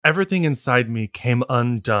Everything inside me came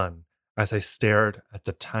undone as I stared at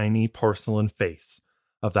the tiny porcelain face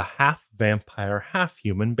of the half-vampire,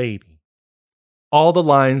 half-human baby. All the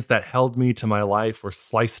lines that held me to my life were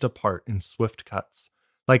sliced apart in swift cuts,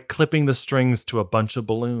 like clipping the strings to a bunch of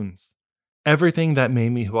balloons. Everything that made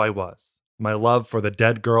me who I was, my love for the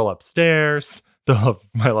dead girl upstairs,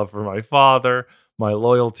 my love for my father, my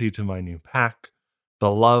loyalty to my new pack,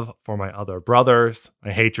 the love for my other brothers,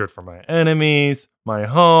 my hatred for my enemies, my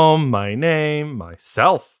home, my name,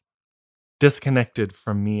 myself, disconnected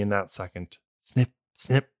from me in that second. Snip,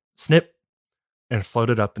 snip, snip, and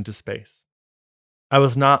floated up into space. I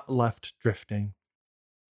was not left drifting.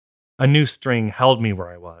 A new string held me where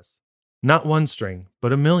I was. Not one string,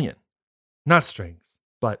 but a million. Not strings,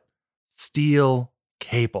 but steel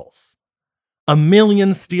cables. A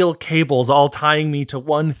million steel cables all tying me to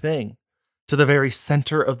one thing, to the very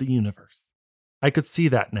center of the universe. I could see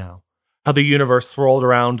that now, how the universe swirled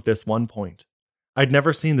around this one point. I'd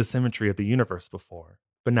never seen the symmetry of the universe before,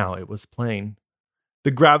 but now it was plain.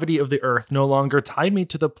 The gravity of the earth no longer tied me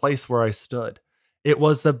to the place where I stood. It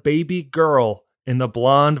was the baby girl in the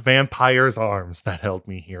blonde vampire's arms that held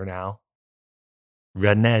me here now.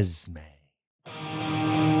 Renesmee.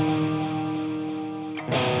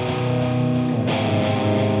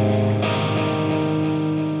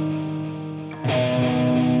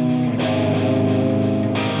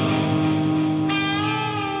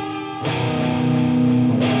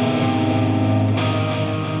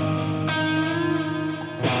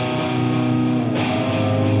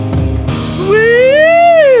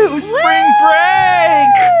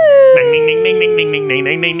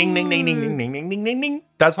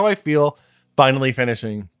 That's how I feel finally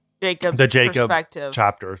finishing Jacob's the Jacob perspective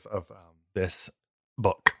chapters of this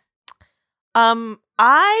book.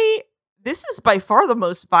 This is by far the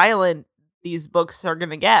most violent these books are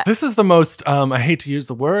gonna get. This is the most I hate to use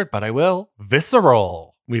the word, but I will,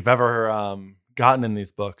 visceral we've ever gotten in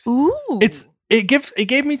these books. Ooh. It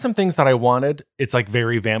gave me some things that I wanted. It's like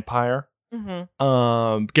very vampire.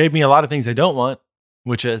 Mm-hmm. Gave me a lot of things I don't want,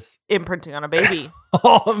 which is Imprinting on a baby.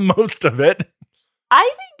 most of it.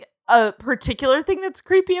 I think a particular thing that's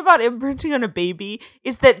creepy about imprinting on a baby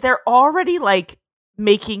is that they're already like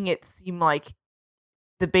making it seem like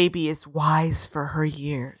the baby is wise for her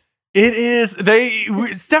years. It is.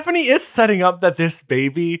 Stephanie is setting up that this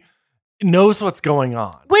baby knows what's going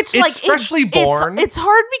on. Which, it's like, freshly born. It's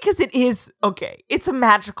hard because it is, okay, it's a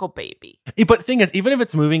magical baby. But the thing is, even if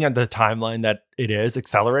it's moving on the timeline that it is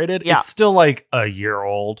accelerated, Yeah. it's still like a year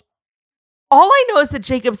old. All I know is that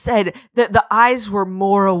Jacob said that the eyes were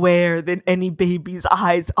more aware than any baby's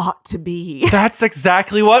eyes ought to be. That's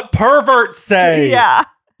exactly what perverts say. Yeah.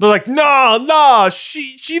 They're like, no,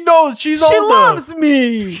 she knows she's older. She loves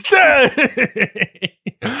me.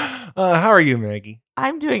 How are you, Maggie?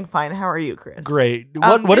 I'm doing fine. How are you, Chris? Great.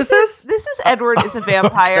 What is this? This is Edward is a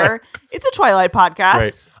Vampire. Okay. It's a Twilight podcast.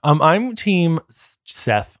 Great. I'm team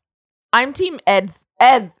Seth. I'm team Ed.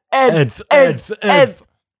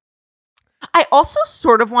 I also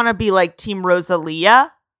sort of want to be like team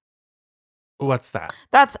Rosalia. What's that?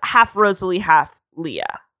 That's half Rosalie, half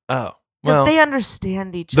Leah. Oh. Because they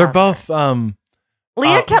understand each other. They're both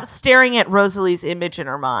Leah kept staring at Rosalie's image in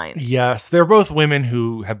her mind. Yes, they're both women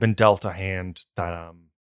who have been dealt a hand that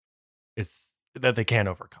that they can't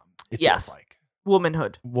overcome. It feels like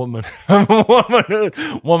womanhood. Womanhood.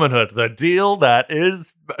 The deal that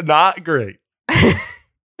is not great.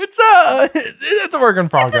 It's a work in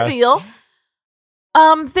progress. It's a deal.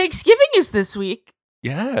 Thanksgiving is this week.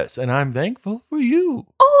 Yes, and I'm thankful for you.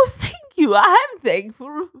 Oh, thank you. I'm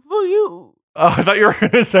thankful for you. Oh, I thought you were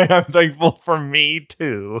going to say I'm thankful for me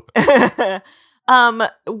too.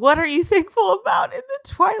 What are you thankful about in the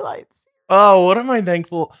Twilight series? Oh, what am I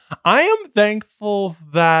thankful? I am thankful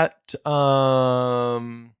that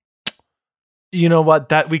you know what,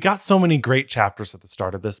 that we got so many great chapters at the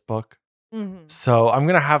start of this book. Mm-hmm. So I'm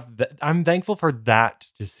going to have I'm thankful for that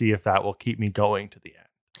to see if that will keep me going to the end.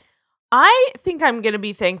 I think I'm going to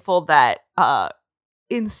be thankful that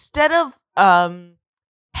instead of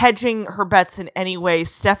hedging her bets in any way,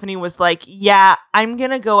 Stephanie was like, yeah, I'm going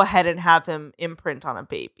to go ahead and have him imprint on a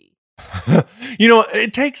baby. You know,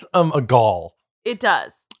 it takes a gall. It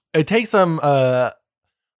does. It takes a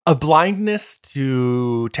blindness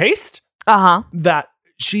to taste that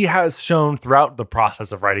she has shown throughout the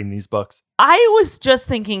process of writing these books. I was just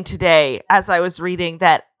thinking today as I was reading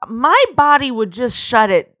that my body would just shut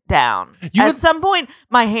it down. At some point,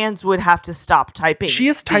 my hands would have to stop typing. She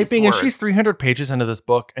is typing, and she's 300 pages into this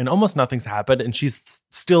book, and almost nothing's happened, and she's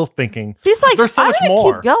still thinking. She's like, there's so much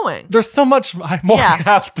more. Keep going. There's so much more I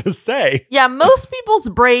have to say. Yeah, most people's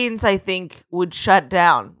brains, I think, would shut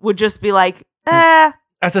down. Would just be like,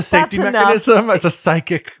 as a safety mechanism, as a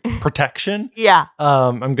psychic protection. Yeah.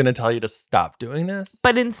 I'm going to tell you to stop doing this.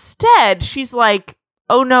 But instead, she's like,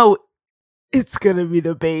 oh no, it's going to be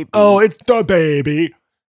the baby. Oh, it's the baby.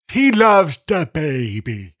 He loves the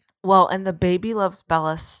baby. Well, and the baby loves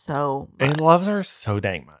Bella so much. And he loves her so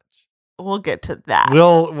dang much. We'll get to that.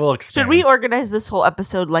 We'll expand. Should we organize this whole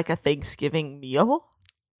episode like a Thanksgiving meal?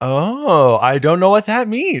 Oh, I don't know what that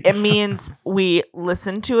means. It means we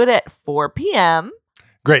listen to it at 4 p.m.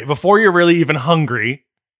 Great. Before you're really even hungry,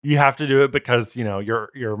 you have to do it because,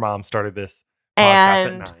 your mom started this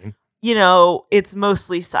podcast at 9. It's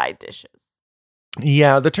mostly side dishes.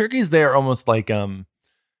 Yeah, the turkey's there almost like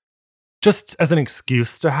just as an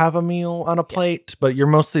excuse to have a meal on a plate, but you're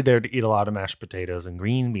mostly there to eat a lot of mashed potatoes and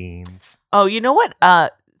green beans. Oh, you know what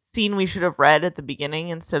scene we should have read at the beginning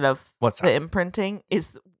instead of the imprinting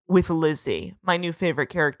is with Lizzie, my new favorite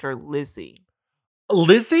character, Lizzie.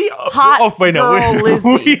 Lizzie? Hot girl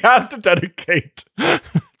Lizzie. We have to dedicate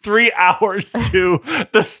 3 hours to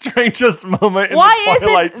the strangest moment in the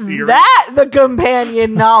Twilight series. Why isn't that the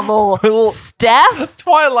companion novel? Steph?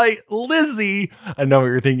 Twilight, Lizzie. I know what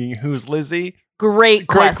you're thinking. Who's Lizzie? Great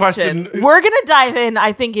question. We're going to dive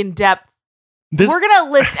in depth. We're going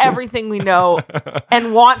to list everything we know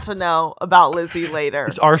and want to know about Lizzie later.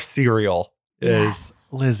 It's our serial is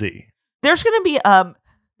Lizzie. There's going to be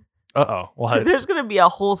what? There's going to be a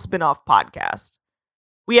whole spin-off podcast.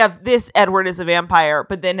 We have this Edward is a Vampire,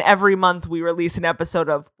 but then every month we release an episode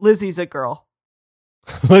of Lizzie's a Girl.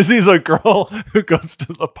 Lizzie's a girl who goes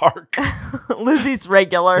to the park. Lizzie's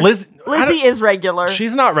regular. Lizzie is regular.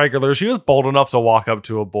 She's not regular. She was bold enough to walk up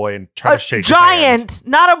to a boy and try to shake giant, his hand.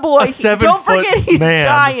 Not a boy. Don't forget he's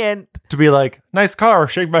giant. To be like, nice car,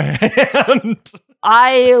 shake my hand.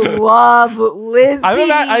 I love Lizzie.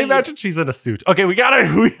 I imagine she's in a suit. Okay, we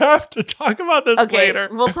have to talk about this later.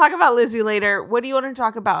 We'll talk about Lizzie later. What do you want to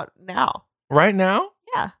talk about now? Right now?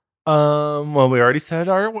 Yeah. Well, we already said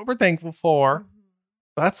what we're thankful for.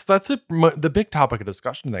 That's it. The big topic of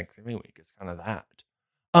discussion Thanksgiving week is kind of that.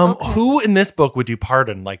 Who in this book would you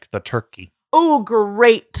pardon, like the turkey? Oh,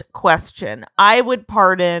 great question. I would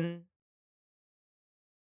pardon.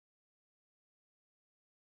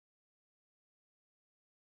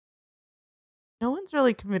 No one's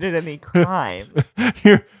really committed any crime.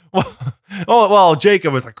 Well,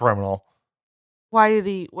 Jacob was a criminal. Why did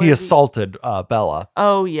he? He assaulted Bella.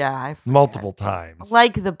 Oh yeah, I forget. Multiple times.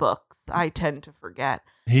 Like the books, I tend to forget.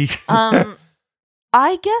 I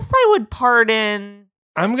guess I would pardon.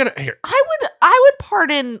 I would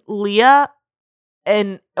pardon Leah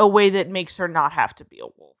in a way that makes her not have to be a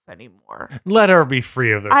wolf anymore. Let her be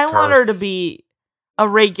free of this. I want her to be a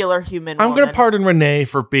regular human. I'm going to pardon Renee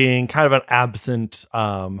for being kind of an absent,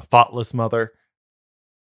 thoughtless mother.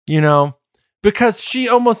 Because she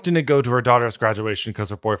almost didn't go to her daughter's graduation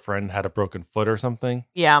because her boyfriend had a broken foot or something.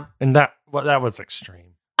 Yeah. And that was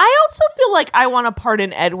extreme. I also feel like I want to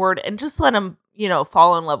pardon Edward and just let him,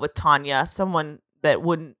 fall in love with Tanya, someone that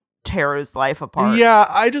wouldn't tear his life apart. Yeah,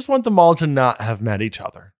 I just want them all to not have met each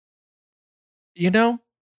other. It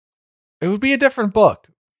would be a different book.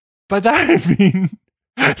 By that I mean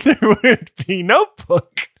there would be no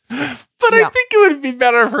book. But I think it would be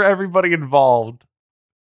better for everybody involved.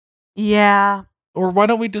 Yeah. Or why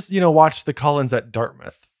don't we just, watch the Cullens at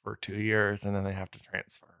Dartmouth for 2 years and then they have to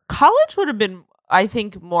transfer? College would have been, I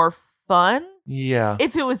think, more fun. Yeah.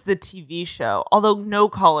 If it was the TV show. Although no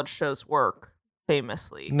college shows work,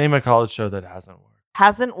 famously. Name a college show that hasn't worked.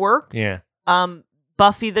 Hasn't worked? Yeah.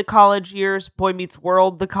 Buffy the college years, Boy Meets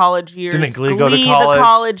World the college years. Didn't Glee go to college? The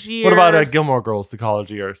college years. What about Gilmore Girls the college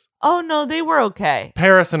years? Oh no, they were okay.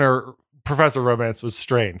 Paris and her professor romance was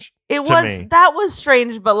strange. That was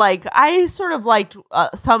strange, but I sort of liked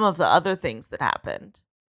some of the other things that happened.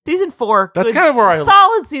 Season 4. That's kind of where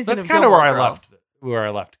solid season. That's kind of where I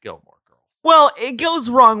left Gilmore Girls. Well, it goes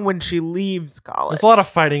wrong when she leaves college. There's a lot of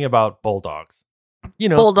fighting about bulldogs.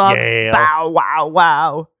 Bulldogs. Yale. Bow wow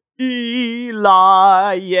wow.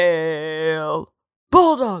 Eli Yale.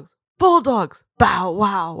 Bulldogs. Bow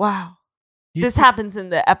wow wow. This happens in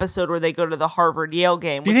the episode where they go to the Harvard-Yale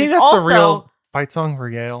game. Do you think that's the real fight song for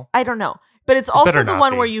Yale? I don't know. But it's also the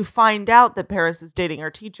one where you find out that Paris is dating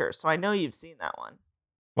her teacher. So I know you've seen that one.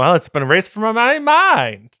 Well, it's been erased from my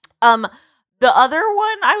mind. The other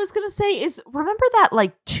one I was going to say is, remember that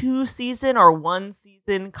 2-season or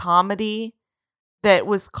 1-season comedy that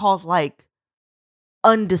was called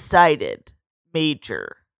undecided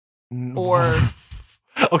major. Or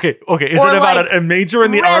okay. Is or it about like a major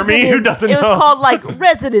in the army who doesn't know? It was called like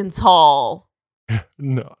Residence Hall.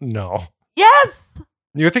 No. Yes.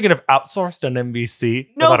 You're thinking of Outsourced on NBC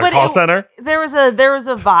No, about a but call center? There was a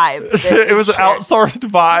vibe. It was an outsourced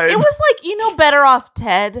vibe. It was like, Better Off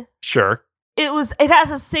Ted. Sure. It has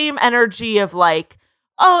the same energy of like,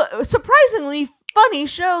 a surprisingly funny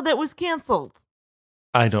show that was canceled.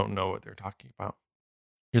 I don't know what they're talking about.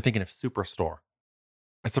 You're thinking of Superstore.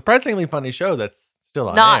 A surprisingly funny show that's still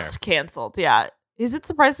on air. Not canceled, yeah. Is it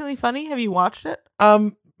surprisingly funny? Have you watched it?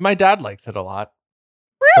 My dad likes it a lot.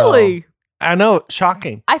 Really? So, I know,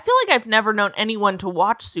 shocking. I feel like I've never known anyone to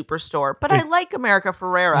watch Superstore, but I like America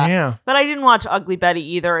Ferrera. Yeah. But I didn't watch Ugly Betty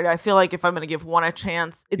either, and I feel like if I'm going to give one a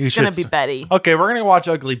chance, it's going to be Betty. Okay, we're going to watch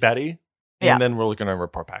Ugly Betty, Yeah. and then we're going to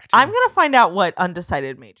report back to you. I'm going to find out what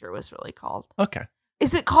Undecided Major was really called. Okay.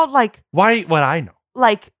 Is it called like... Why? What I know.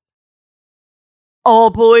 Like, All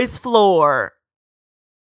Boys Floor?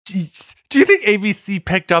 Jeez. Do you think ABC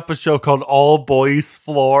picked up a show called All Boys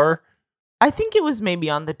Floor? I think it was maybe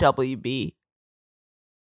on the WB.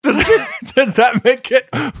 Does that make it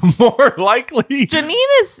more likely?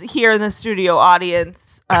 Janine is here in the studio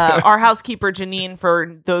audience. Our housekeeper Janine,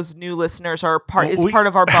 for those new listeners, is part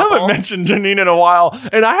of our bubble. I haven't mentioned Janine in a while,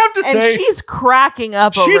 and I have to say, she's cracking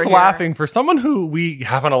up. She's over laughing here. For someone who we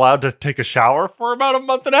haven't allowed to take a shower for about a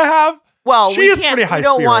month and a half. Well, she is pretty high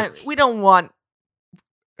spirits. We don't want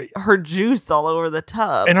her juice all over the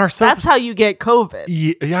tub. And our soap. That's how you get COVID.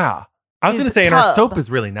 Yeah. I was going to say, and our soap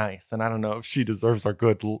is really nice, and I don't know if she deserves our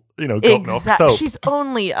good, goat milk soap. She's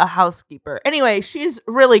only a housekeeper. Anyway, she's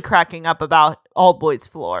really cracking up about All Boys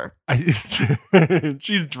Floor.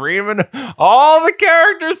 She's dreaming all the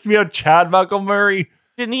characters. We have Chad Murray.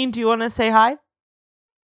 Janine, do you want to say hi?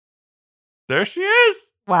 There she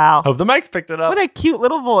is. Wow. Hope the mic's picked it up. What a cute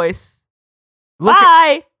little voice.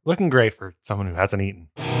 Bye. Looking great for someone who hasn't eaten.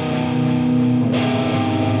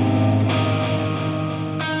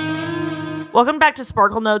 Welcome back to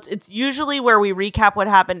Sparkle Notes. It's usually where we recap what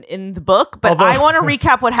happened in the book, but I want to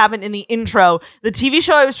recap what happened in the intro. The TV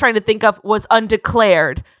show I was trying to think of was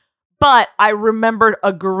Undeclared, but I remembered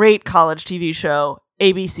a great college TV show,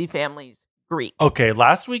 ABC Family's Greek. Okay,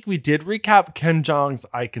 last week we did recap Ken Jeong's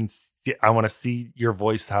I Want to See Your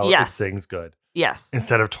Voice How It Sings Good. Yes.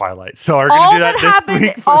 Instead of Twilight. So are we going to do that this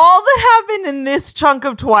week? All that happened in this chunk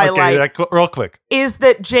of Twilight real quick is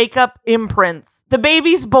that Jacob imprints. The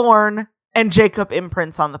baby's born. And Jacob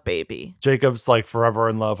imprints on the baby. Jacob's like forever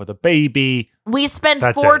in love with a baby. We spent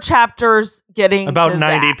 4 chapters getting about to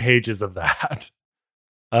 90 pages of that.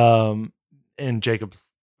 And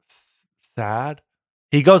Jacob's sad.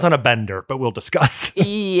 He goes on a bender, but we'll discuss.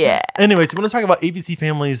 Yeah. Anyways, we want to talk about ABC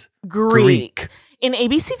Family's Greek. In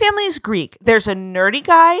ABC Family's Greek, there's a nerdy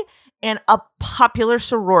guy and a popular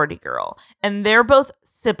sorority girl. And they're both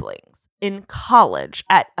siblings in college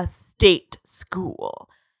at a state school.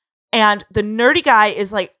 And the nerdy guy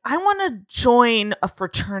is like, I want to join a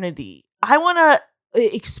fraternity. I want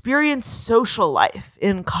to experience social life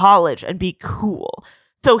in college and be cool.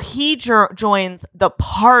 So he joins the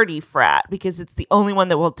party frat because it's the only one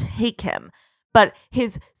that will take him. But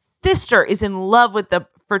his sister is in love with the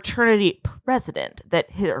fraternity president that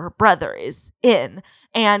her brother is in,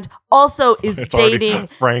 and also is dating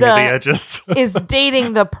is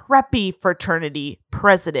dating the preppy fraternity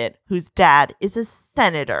president whose dad is a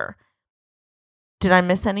senator. Did I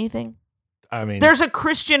miss anything? I mean, there's a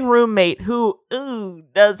Christian roommate who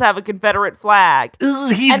does have a Confederate flag.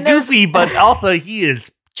 He's goofy, but also he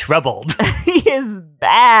is troubled. He is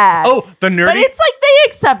bad. Oh, the nerdy. But it's like they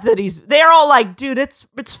accept that they're all like, dude, it's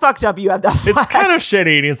fucked up. You have that flag. It's kind of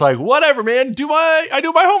shitty, and he's like, whatever, man. I do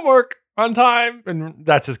my homework on time, and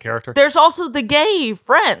that's his character. There's also the gay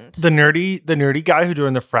friend, the nerdy guy who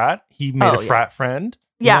joined the frat. He made a frat friend.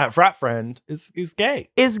 Yeah, and that frat friend is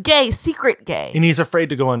gay. Is gay, secret gay, and he's afraid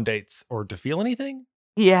to go on dates or to feel anything.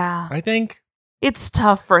 Yeah, I think it's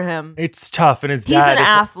tough for him. It's tough, and his he's dad an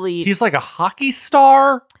athlete. He's like a hockey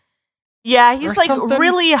star. Yeah, he's like something.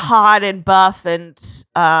 Really hot and buff, and it's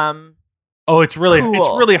really cool.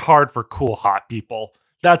 It's really hard for cool hot people.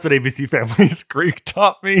 That's what ABC Family's Greek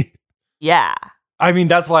taught me. Yeah, I mean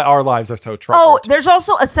that's why our lives are so troubled. Oh, there's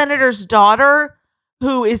also a senator's daughter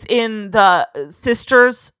who is in the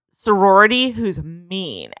sisters sorority who's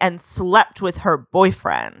mean and slept with her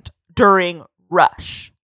boyfriend during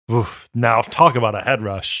Rush. Oof, now talk about a head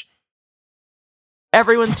rush.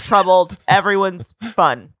 Everyone's troubled. Everyone's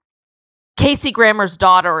fun. Casey Grammer's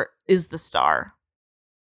daughter is the star.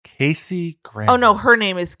 Casey Grammer. Oh, no, her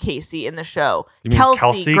name is Casey in the show. You mean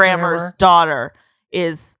Kelsey Grammer's daughter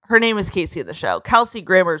her name is Casey in the show. Kelsey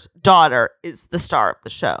Grammer's daughter is the star of the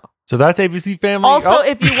show. So that's ABC Family. Also,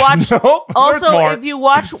 if you watch, no, if you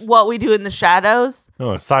watch What We Do in the Shadows,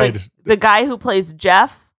 the guy who plays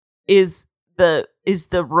Jeff is the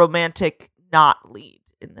romantic not lead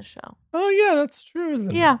in the show. Oh yeah, that's true.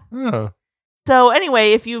 Isn't Yeah. It? Oh. So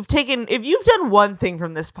anyway, if you've done one thing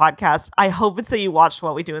from this podcast, I hope it's that you watched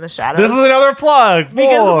What We Do in the Shadows. This is another plug.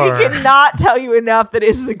 Because we cannot tell you enough that it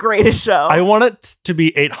is the greatest show. I want it to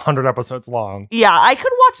be 800 episodes long. Yeah, I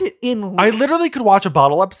could watch it in. I literally could watch a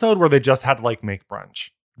bottle episode where they just had to like make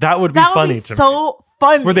brunch. That would be funny to me. So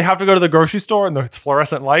funny. Where they have to go to the grocery store and it's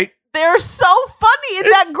fluorescent light. They're so funny in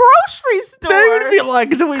that grocery store. They would be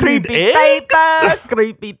like, do we need eggs?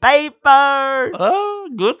 Creepy paper. Oh,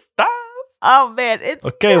 good stuff. Oh man, it's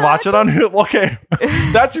okay. good. Watch it on Hulu. Okay,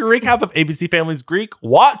 that's your recap of ABC Family's Greek.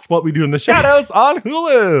 Watch What We Do in the Shadows on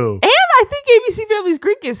Hulu. And I think ABC Family's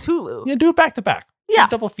Greek is Hulu. Yeah, do it back to back. Yeah,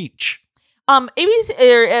 double feature.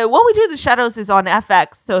 ABC What We Do in the Shadows is on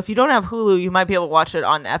FX. So if you don't have Hulu, you might be able to watch it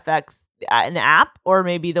on FX, an app, or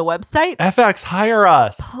maybe the website. FX, hire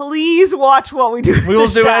us. Please watch What We Do. We will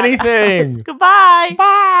do anything. Goodbye.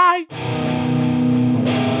 Bye.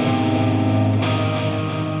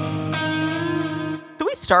 Can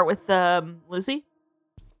we start with Lizzie?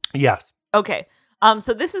 Yes. Okay.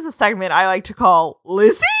 So this is a segment I like to call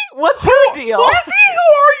Lizzie. What's her deal? Lizzie, who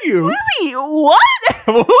are you? Lizzie, what?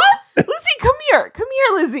 What? Lizzie, come here,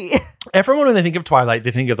 Lizzie. Everyone, when they think of Twilight,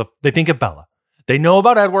 they think of Bella. They know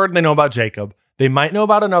about Edward. They know about Jacob. They might know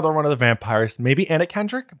about another one of the vampires, maybe Anna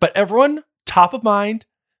Kendrick. But everyone, top of mind,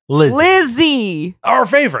 Lizzie. Our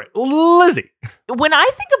favorite, Lizzie. When I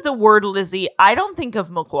think of the word Lizzie, I don't think of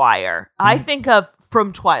McGuire. I think of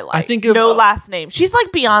from Twilight. I think of no last name. She's like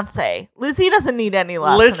Beyonce. Lizzie doesn't need any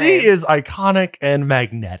last name. Lizzie is iconic and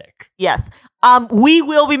magnetic. Yes. We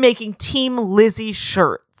will be making Team Lizzie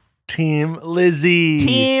shirts. Team Lizzie.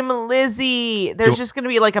 Team Lizzie. There's just going to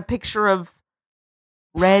be like a picture of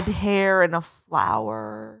red hair and a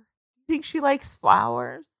flower. You think she likes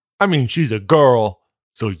flowers? I mean, she's a girl.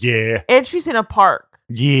 So, yeah. And she's in a park.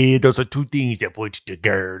 Yeah, those are two things that put the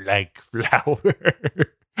girl like flower.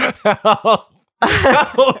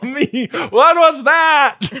 Help me. What was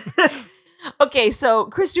that? Okay, so,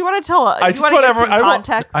 Chris, do you want to tell us?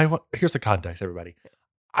 Here's the context, everybody.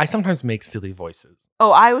 I sometimes make silly voices.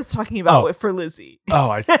 Oh, I was talking about it for Lizzie. Oh,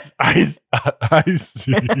 I see.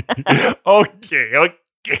 Okay.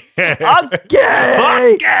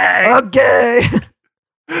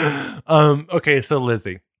 Okay, so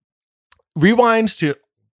Lizzie. Rewind to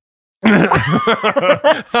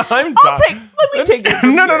I'm done. Let me take it.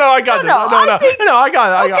 No, I got this. I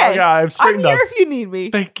got it. I've straightened up. I'm here if you need me.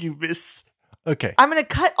 Thank you, miss. Okay. I'm going to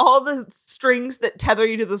cut all the strings that tether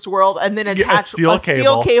you to this world and then attach a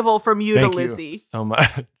steel cable from you to Lizzie. You so much.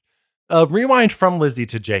 Rewind from Lizzie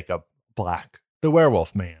to Jacob Black, the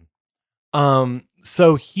werewolf man.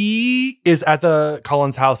 So he is at the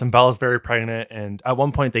Cullens house and Bella's very pregnant. And at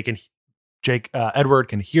one point Edward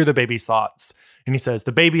can hear the baby's thoughts. And he says,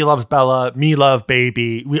 the baby loves Bella, me love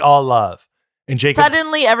baby, we all love. And Jacob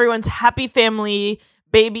suddenly everyone's happy family,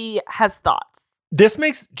 baby has thoughts. This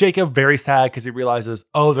makes Jacob very sad because he realizes,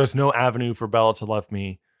 there's no avenue for Bella to love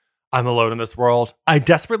me. I'm alone in this world.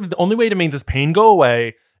 The only way to make this pain go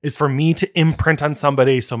away is for me to imprint on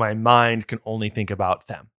somebody so my mind can only think about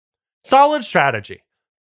them. Solid strategy.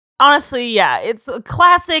 Honestly, yeah. It's a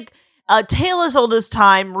classic tale as old as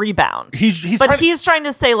time rebound. He's trying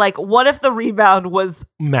to say, like, what if the rebound was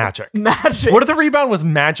magic? What if the rebound was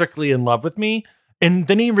magically in love with me? And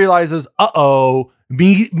then he realizes,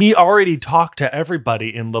 me already talk to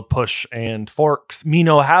everybody in La Push and Forks. Me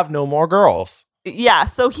no have no more girls. Yeah,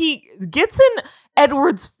 so he gets in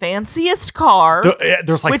Edward's fanciest car,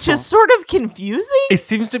 which is sort of confusing. It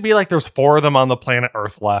seems to be like there's 4 of them on the planet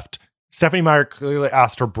Earth left. Stephenie Meyer clearly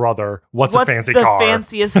asked her brother, what's a fancy car? The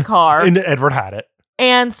fanciest car. And Edward had it.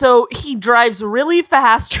 And so he drives really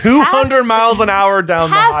fast. 200 miles an hour down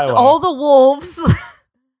the highway. Past all the wolves.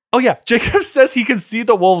 Oh, yeah. Jacob says he can see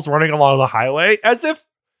the wolves running along the highway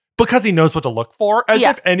because he knows what to look for, as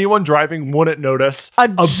if anyone driving wouldn't notice a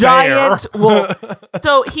giant bear. wolf.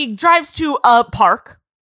 So he drives to a park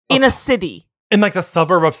in a city. In like the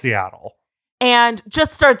suburb of Seattle. And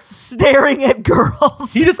just starts staring at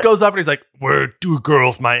girls. He just goes up and he's like, where do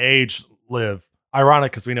girls my age live?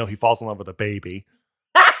 Ironic because we know he falls in love with a baby.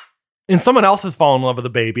 And someone else has fallen in love with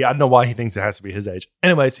a baby. I don't know why he thinks it has to be his age.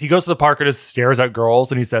 Anyways, he goes to the park and just stares at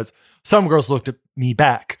girls and he says, some girls looked at me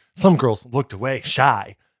back. Some girls looked away,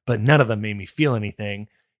 shy, but none of them made me feel anything.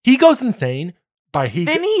 He goes insane.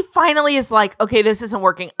 Then he finally is like, okay, this isn't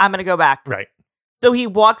working. I'm going to go back. Right. So he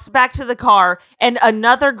walks back to the car, and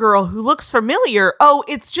another girl who looks familiar. Oh,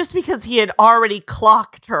 it's just because he had already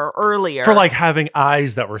clocked her earlier. For like having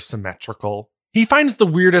eyes that were symmetrical. He finds the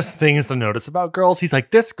weirdest things to notice about girls. He's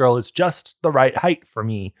like, this girl is just the right height for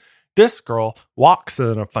me. This girl walks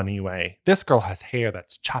in a funny way. This girl has hair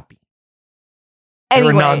that's choppy.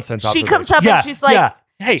 Anyway, nonsense she comes up and she's like,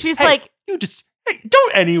 hey, you just, hey,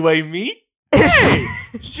 don't anyway me. Hey,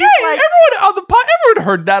 she's hey, like, everyone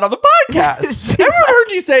heard that on the podcast. Everyone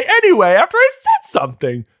heard you say anyway after I said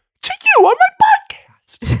something to you on my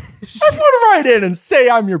podcast. Everyone write in and say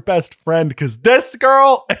I'm your best friend because this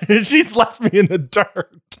girl, she's left me in the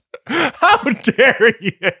dirt. How dare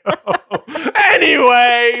you?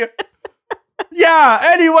 Anyway. Yeah,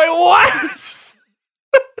 anyway, what?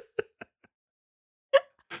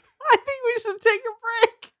 I think we should take a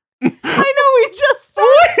break. I know we just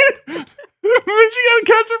started. Wait. She gonna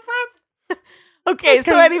catch her breath? Okay,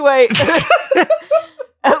 so anyway,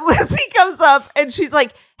 Lizzie comes up and she's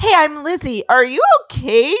like, hey, I'm Lizzie. Are you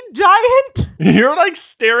okay, giant? You're like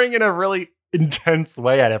staring in a really intense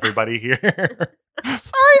way at everybody here.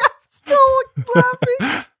 Sorry, I'm still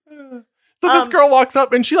laughing. So this girl walks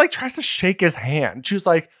up and she like tries to shake his hand. She's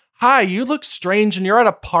like, hi, you look strange and you're at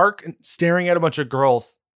a park and staring at a bunch of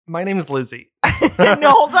girls. My name is Lizzie. And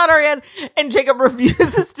holds out her hand, and Jacob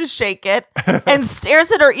refuses to shake it and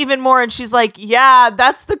stares at her even more. And she's like, yeah,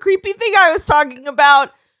 that's the creepy thing I was talking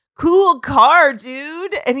about. Cool car,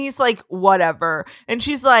 dude. And he's like, whatever. And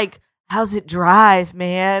she's like, how's it drive,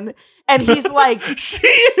 man? And he's like, she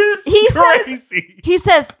is crazy. He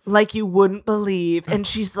says, like you wouldn't believe. And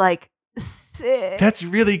she's like, sick. That's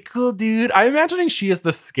really cool, dude. I'm imagining she is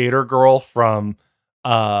the skater girl from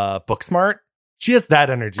Booksmart. She has that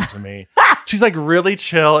energy to me. She's like really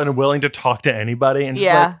chill and willing to talk to anybody. And she's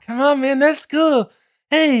like, come on, man, that's cool.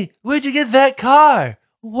 Hey, where'd you get that car?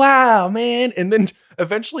 Wow, man. And then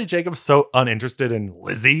eventually Jacob's so uninterested in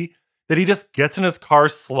Lizzie that he just gets in his car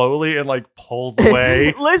slowly and like pulls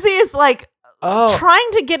away. Lizzie is like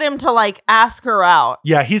trying to get him to like ask her out.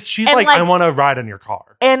 Yeah, she's like, I want to ride in your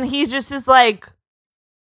car. And he just is like,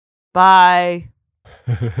 bye.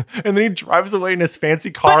 And then he drives away in his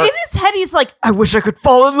fancy car. But in his head, he's like, I wish I could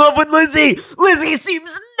fall in love with Lizzie. Lizzie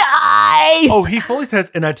seems nice. Oh, he fully says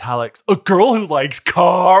in italics, a girl who likes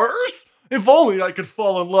cars. If only I could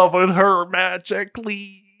fall in love with her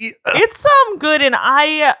magically. It's good, and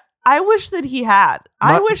I wish that he had.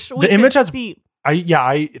 I wish we could see.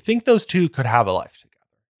 I think those two could have a life together.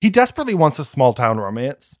 He desperately wants a small town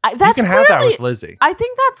romance. You can have that with Lizzie. I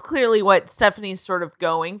think that's clearly what Stephanie's sort of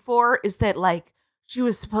going for, is that like she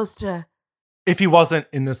was supposed to. If he wasn't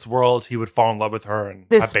in this world, he would fall in love with her and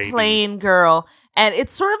this have babies. Plain girl. And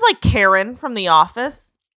it's sort of like Karen from The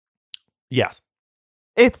Office. Yes.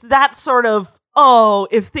 It's that sort of, oh,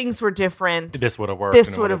 if things were different, this would have worked.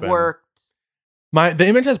 This would have worked. The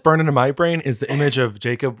image that's burned into my brain is the image of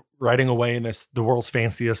Jacob riding away in the world's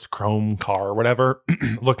fanciest chrome car or whatever,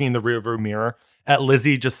 looking in the rearview mirror at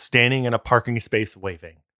Lizzie just standing in a parking space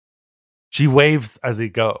waving. She waves as he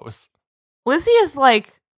goes. Lizzie is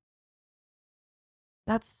like,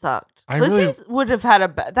 that sucked. Lizzie would have had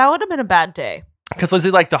that would have been a bad day. Because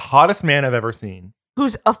Lizzie's like the hottest man I've ever seen.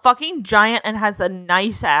 Who's a fucking giant and has a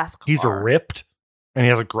nice ass car. He's ripped and he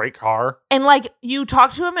has a great car. And like you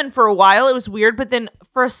talked to him and for a while it was weird, but then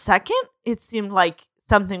for a second it seemed like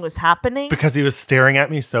something was happening. Because he was staring at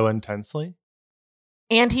me so intensely.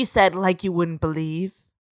 And he said, like you wouldn't believe.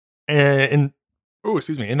 And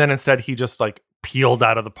then instead he just like peeled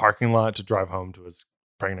out of the parking lot to drive home to his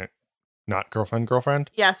pregnant, not girlfriend.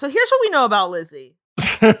 Yeah, so here's what we know about Lizzie.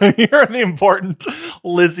 Here are the important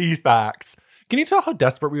Lizzie facts. Can you tell how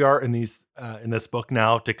desperate we are in this book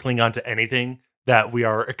now to cling on to anything that we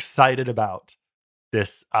are excited about?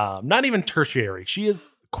 This not even tertiary. She is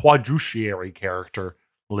quadrutiary character,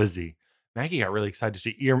 Lizzie. Maggie got really excited.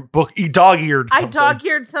 She dog-eared something. I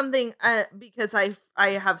dog-eared something because I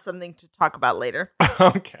have something to talk about later.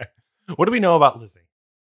 Okay. What do we know about Lizzie?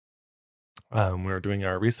 We're doing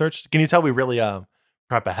our research. Can you tell we really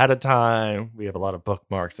prep ahead of time? We have a lot of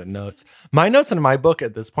bookmarks and notes. My notes in my book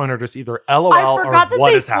at this point are just either LOL or what is happening. I forgot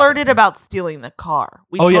that they flirted about stealing the car.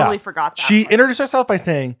 We totally forgot that. She introduced herself by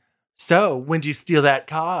saying, so, when did you steal that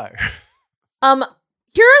car?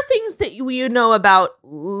 Here are things that you know about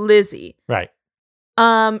Lizzie. Right.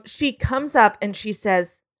 She comes up and she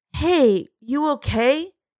says, hey, you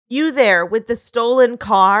okay? You there with the stolen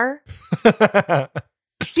car?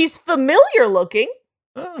 She's familiar looking.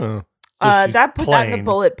 Oh. That put that in the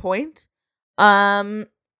bullet point.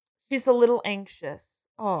 She's a little anxious.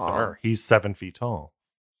 Oh, sure. He's 7 feet tall.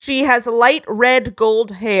 She has light red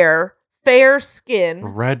gold hair, fair skin.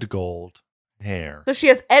 Red gold. hair. So she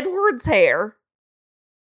has Edward's hair.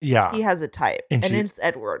 Yeah. He has a type. And And she- it's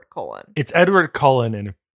Edward Cullen. It's Edward Cullen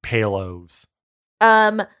in Palos.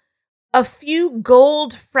 A few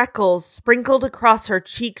gold freckles sprinkled across her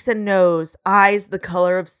cheeks and nose, eyes the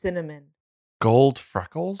color of cinnamon. Gold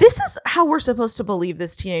freckles? This is how we're supposed to believe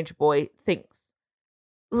this teenage boy thinks.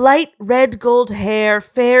 Light red gold hair,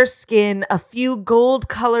 fair skin, a few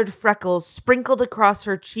gold-colored freckles sprinkled across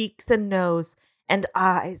her cheeks and nose, and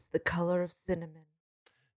eyes the color of cinnamon.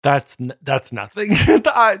 That's nothing.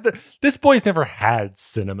 This boy's never had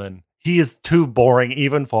cinnamon. He is too boring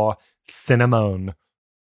even for cinnamon.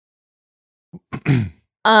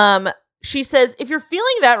 She says, if you're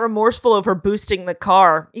feeling that remorseful over boosting the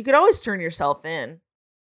car, you could always turn yourself in.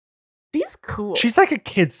 She's cool. She's like a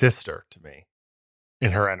kid sister to me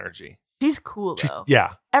in her energy. She's cool, though.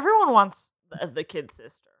 Yeah. Everyone wants the kid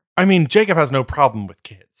sister. I mean, Jacob has no problem with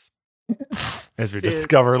kids. As we Dude.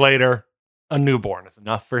 discover later, a newborn is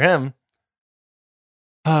enough for him.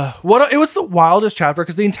 It was the wildest chapter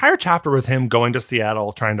because the entire chapter was him going to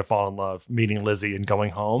Seattle, trying to fall in love, meeting Lizzie, and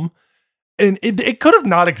going home. And it could have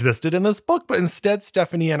not existed in this book, but instead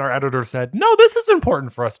Stephanie and our editor said, no, this is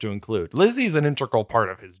important for us to include. Lizzie's an integral part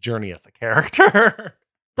of his journey as a character.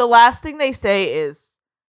 The last thing they say is,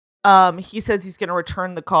 he says he's going to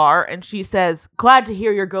return the car, and she says, glad to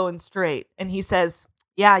hear you're going straight. And he says,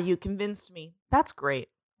 yeah, you convinced me. That's great.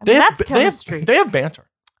 I mean, that's chemistry. They have banter.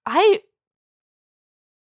 I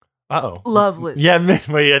Uh-oh. love Lizzie. Yeah,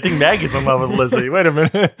 wait, I think Maggie's in love with Lizzie. Wait a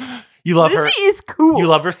minute. You love her. Lizzie is cool. You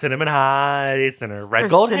love her cinnamon eyes and her red her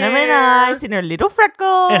gold cinnamon hair. eyes and her little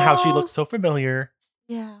freckles. And how she looks so familiar.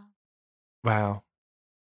 Yeah. Wow.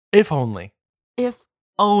 If only. If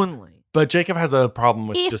only. But Jacob has a problem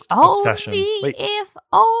with If just only, obsession. Wait. if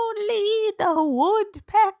only the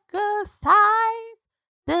woodpecker sighs,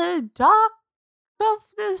 the dark of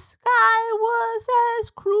the sky was as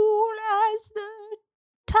cruel as the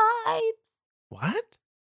tides. What?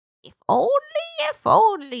 If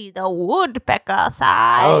only the woodpecker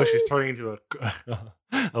sighs. Oh, she's turning into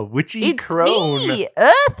a witchy It's crone. me,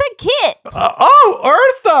 Eartha Kitt,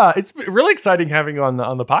 Eartha! It's really exciting having you on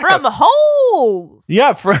the podcast. from Holes.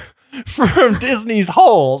 Yeah, from Disney's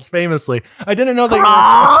Holes, famously. I didn't know Kronk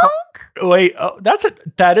that you were. Wait,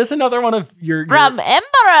 that is another one of your from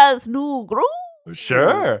Emperor's New Groove.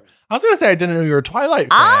 Sure. I was going to say I didn't know you were a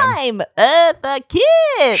Twilight fan. I'm Eartha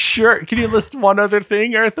Kitt. Sure. Can you list one other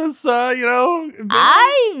thing Eartha's, been in?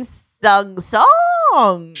 I've sung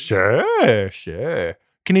songs. Sure.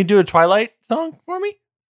 Can you do a Twilight song for me?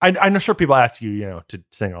 I'm sure people ask you, to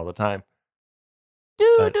sing all the time.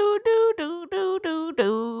 Do But- do do do do do do.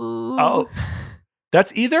 Oh.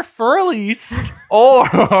 That's either Furley's or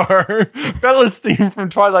Bella's theme from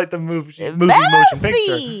Twilight the movie motion Bella's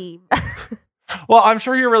picture. theme. Well, I'm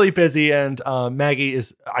sure you're really busy, and Maggie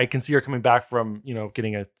I can see her coming back from,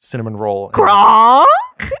 getting a cinnamon roll. Kronk.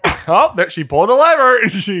 Oh, there she pulled a lever. There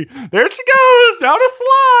she goes down a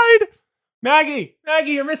slide. Maggie,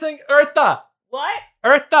 you're missing Eartha. What?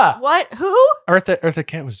 Eartha. What? Who? Eartha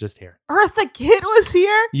Kitt was just here. Eartha Kitt was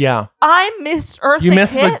here? Yeah. I missed Eartha You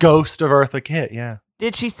missed Kitt. the ghost of Eartha Kitt, yeah.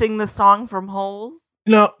 Did she sing the song from Holes?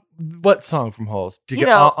 No, what song from Holes? Did you You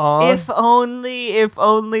get know, if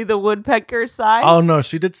only the woodpecker sighs. Oh no,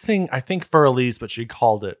 she did sing, I think Furley's, but she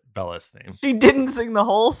called it Bella's theme. She didn't sing the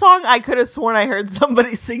whole song. I could have sworn I heard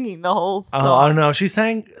somebody singing the whole song. Oh no, she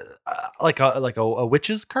sang like a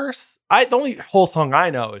witch's curse. The only whole song I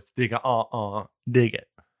know is dig it.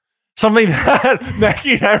 Something that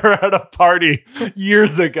Maggie and I were at a party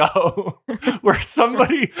years ago where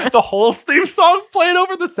the whole theme song played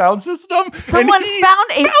over the sound system. Someone and he found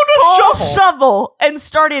a full shovel and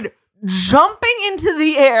started jumping into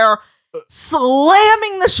the air,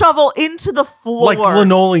 slamming the shovel into the floor. like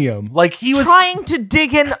linoleum. Like he was trying to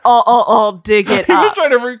dig dig it he was up.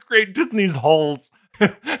 trying to recreate Disney's Holes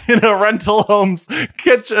in a rental home's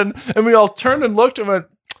kitchen. And we all turned and looked and went,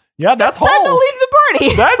 yeah, that's Time to Holes. leave the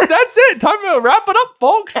party. That's it. Time to wrap it up,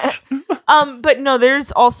 folks. But no,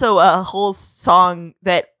 there's also a whole song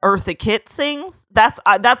that Eartha Kitt sings. That's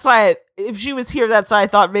why if she was here, that's why I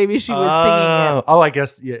thought maybe she was singing it. Oh, I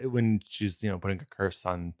guess when she's putting a curse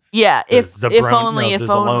on. Yeah, the if only Zaloni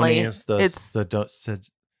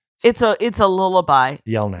it's a lullaby.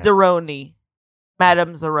 Yelnats. Zeroni,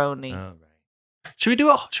 Madame Zeroni. Oh, right. Should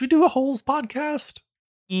we do a Holes podcast?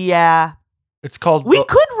 Yeah, It's called. we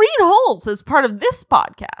could read Holes as part of this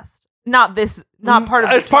podcast. Not part of.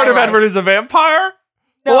 As part of Edward is a Vampire.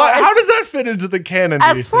 No, Well, how does that fit into the canon? do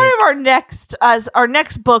you As part think? of our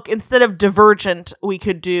next book, instead of Divergent, we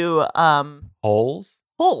could do Holes.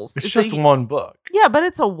 Holes. It's just one book. Yeah, but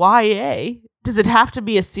it's a YA. Does it have to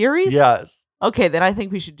be a series? Yes. Okay, then I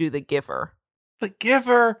think we should do The Giver. The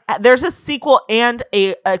Giver. There's a sequel and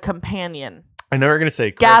a companion. I know you're going to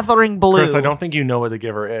say Chris, Gathering Blue. Chris, I don't think you know what The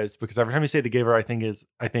Giver is, because every time you say The Giver, I think is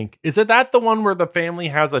it that the one where the family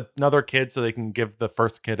has another kid so they can give the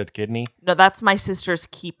first kid a kidney? No, that's My Sister's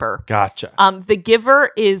Keeper. Gotcha. The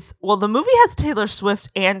Giver is, well, the movie has Taylor Swift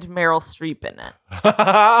and Meryl Streep in it.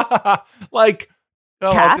 Like, I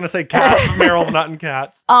was Cats? going to say Cats, but Meryl's not in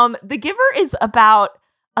Cats. The Giver is about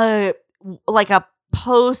a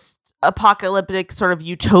post-apocalyptic sort of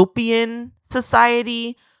utopian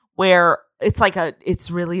society where it's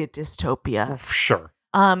really a dystopia. Sure.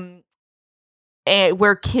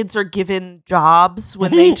 Where kids are given jobs when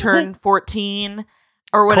they turn 14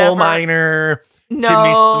 or whatever. Coal miner, chimney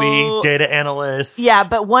sweep, data analyst. Yeah,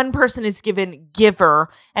 but one person is given Giver,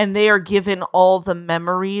 and they are given all the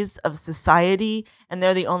memories of society, and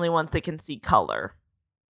they're the only ones that can see color.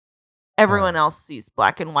 Everyone else sees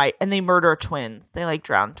black and white, and they murder twins. They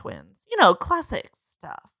drown twins. Classic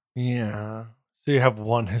stuff. Yeah. So you have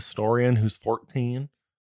one historian who's 14.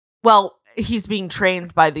 Well, he's being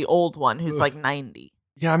trained by the old one who's 90.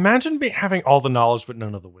 Yeah, imagine having all the knowledge but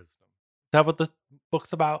none of the wisdom. Is that what the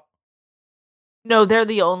book's about? No,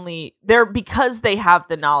 because they have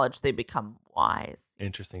the knowledge, they become wise.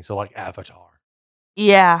 Interesting. So like Avatar.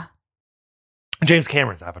 Yeah. James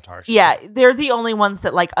Cameron's Avatar. Yeah, they're the only ones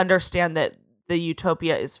that understand that the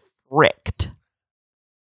utopia is fricked.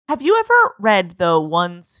 Have you ever read The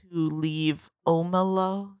Ones Who Leave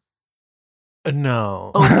Omelos?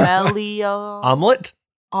 No. Omelio? Omelet?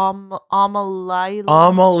 Amelie.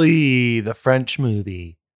 Amelie, the French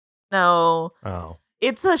movie. No. Oh.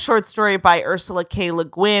 It's a short story by Ursula K. Le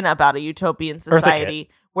Guin about a utopian society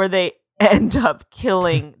where they end up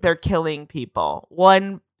killing people.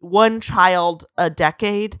 One child a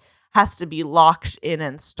decade has to be locked in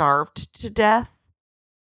and starved to death.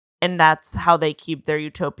 And that's how they keep their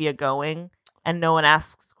utopia going. And no one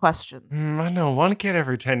asks questions. I know. One kid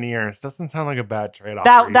every 10 years doesn't sound like a bad trade-off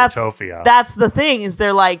for utopia. That's the thing, is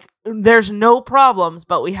they're like, there's no problems,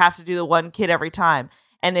 but we have to do the one kid every time.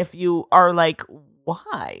 And if you are like,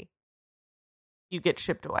 why? You get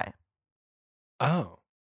shipped away. Oh.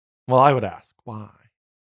 Well, I would ask, why?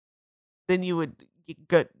 Then you would you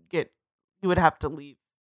would have to leave.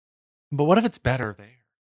 But what if it's better there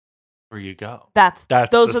where you go?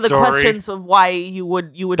 Those are the questions of why you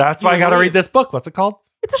would. That's why I got to read this book. What's it called?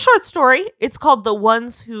 It's a short story. It's called The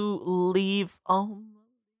Ones Who Leave. Oh,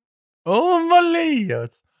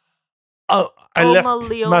 Malias. Oh, I left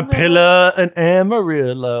my pillow in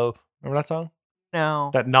Amarillo. Remember that song?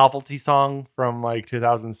 No. That novelty song from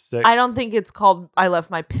 2006? I don't think it's called I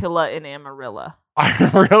Left My Pillow in Amarillo.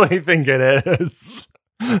 I really think it is.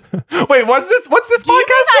 Wait, what's this podcast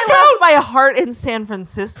I about? left my heart in San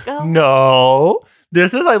Francisco? No.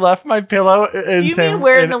 This is I left my pillow in You mean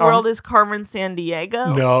Where in the World is Carmen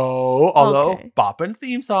Sandiego? No. Although, boppin'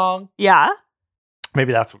 theme song. Yeah?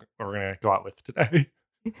 Maybe that's what we're going to go out with today.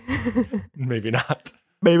 Maybe not.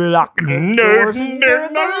 Maybe not. Doors and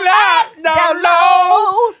turn the lights down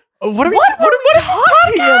low. What are we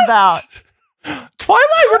talking about? Twilight.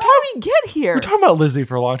 How did we get here? We're talking about Lizzie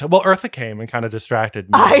for a long time. Well, Eartha came and kind of distracted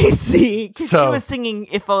me. I see. Because she was singing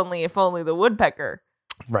If Only the Woodpecker.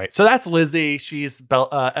 Right. So that's Lizzie. She's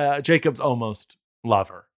Jacob's almost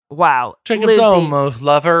lover. Wow. Jacob's Lizzie. almost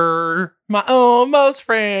lover. My almost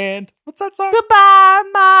friend. What's that song? Goodbye,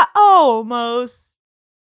 my almost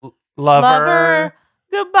lover.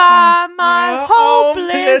 Goodbye, my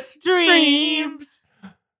hopeless dreams.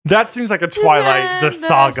 That seems like a Twilight, the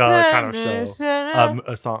saga kind of show.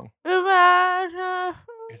 A song.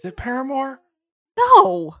 Is it Paramore?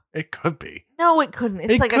 No. It could be. No, it couldn't.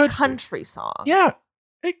 It's like a country song. Yeah,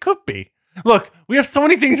 it could be. Look, we have so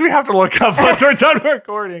many things we have to look up once we're done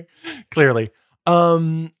recording. Clearly.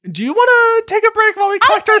 Do you want to take a break while we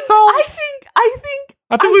collect ourselves? I think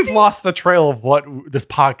we've lost the trail of what this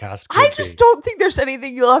podcast could be. I just don't think there's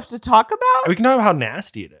anything left to talk about. We can know how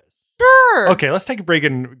nasty it is. Sure. Okay, let's take a break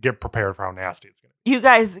and get prepared for how nasty it's going to be. You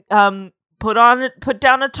guys, put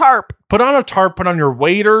down a tarp. Put on a tarp, put on your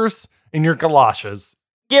waders and your galoshes.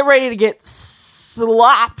 Get ready to get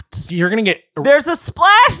slopped. You're going to get... There's a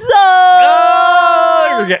splash zone! Oh,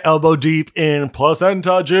 you're going to get elbow deep in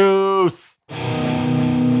placenta juice.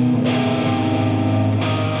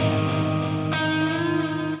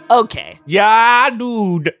 Okay. Yeah,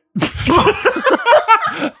 dude.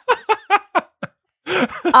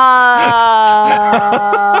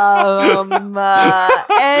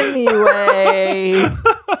 Anyway.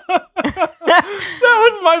 That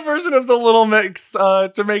was my version of the Little Mix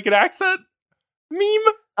Jamaican accent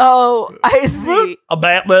meme. Oh, I see. A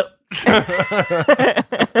bat,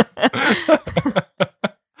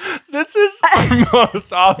 This is the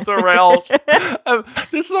most off the rails.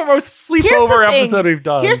 This is our most sleepover episode we've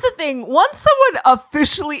done. Here's the thing. Once someone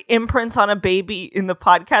officially imprints on a baby in the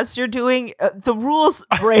podcast you're doing, the rules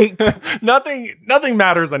break. Nothing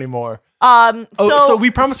matters anymore. So we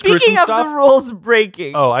promised speaking gruesome of stuff. the rules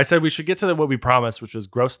breaking. Oh, I said we should get to what we promised, which was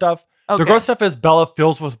gross stuff. Okay. The gross stuff is Bella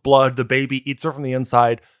fills with blood. The baby eats her from the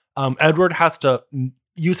inside. Edward has to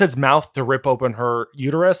use his mouth to rip open her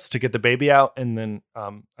uterus to get the baby out, and then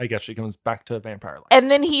I guess she comes back to vampire life.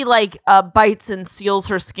 And then he bites and seals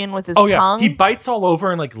her skin with his tongue. He bites all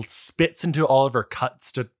over and like spits into all of her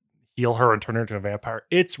cuts to heal her and turn her into a vampire.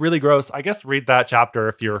 It's really gross. I guess read that chapter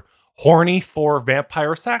if you're horny for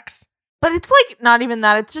vampire sex. But it's like not even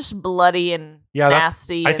that. It's just bloody and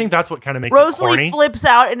nasty. I think that's what kind of makes it Rosalie horny. flips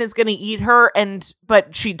out and is going to eat her,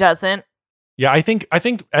 but she doesn't. Yeah, I think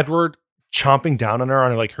Edward chomping down on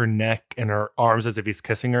her like her neck and her arms as if he's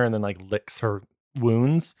kissing her and then like licks her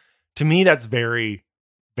wounds. To me, that's very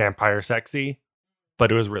vampire sexy,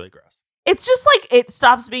 but it was really gross. It's just like it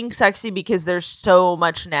stops being sexy because there's so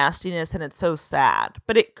much nastiness and it's so sad.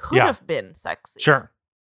 But it could have been sexy. Sure.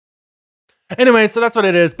 Anyway, so that's what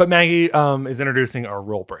it is. But Maggie is introducing our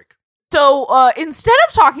rule break. So instead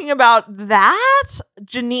of talking about that,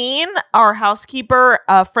 Janine, our housekeeper,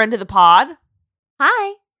 friend of the pod,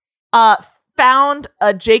 found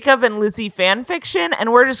a Jacob and Lizzie fan fiction,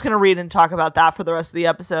 and we're just going to read and talk about that for the rest of the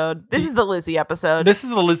episode. This is the Lizzie episode. This is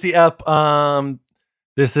the Lizzie ep.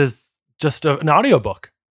 This is just an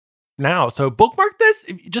audiobook now. So bookmark this.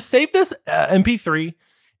 Just save this MP3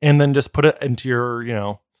 and then just put it into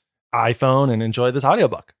your, iPhone and enjoy this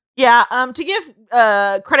audiobook. Yeah, to give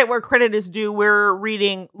credit where credit is due, we're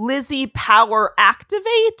reading Lizzie Power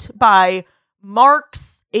Activate by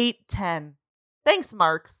Marks 810. Thanks,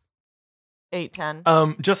 Marks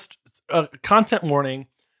 810. Just a content warning.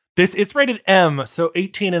 It's rated M, so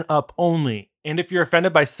 18 and up only. And if you're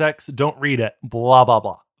offended by sex, don't read it. Blah, blah,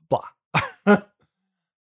 blah, blah.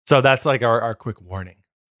 So that's like our quick warning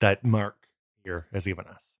that Mark here has given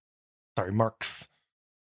us. Sorry, Marks.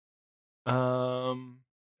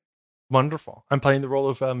 Wonderful. I'm playing the role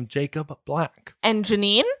of Jacob Black. And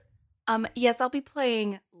Janine? Yes, I'll be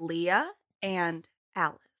playing Leah and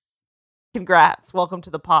Alice. Congrats. Welcome to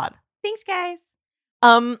the pod. Thanks, guys.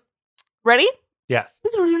 Ready? Yes.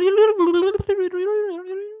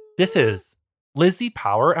 This is Lizzie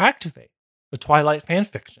Power Activate, a Twilight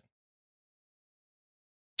fanfiction.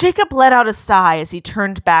 Jacob let out a sigh as he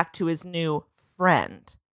turned back to his new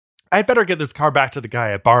friend. I'd better get this car back to the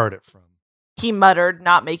guy I borrowed it from, he muttered,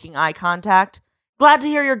 not making eye contact. Glad to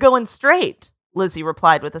hear you're going straight, Lizzie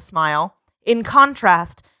replied with a smile. In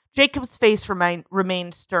contrast, Jacob's face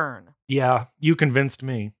remained stern. Yeah, you convinced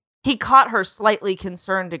me. He caught her slightly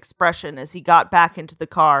concerned expression as he got back into the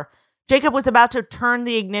car. Jacob was about to turn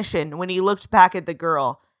the ignition when he looked back at the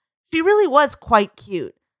girl. She really was quite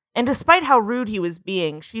cute, and despite how rude he was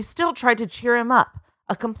being, she still tried to cheer him up,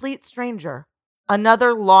 a complete stranger.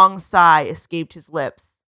 Another long sigh escaped his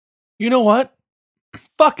lips. You know what?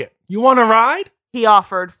 Fuck it. You want to ride? He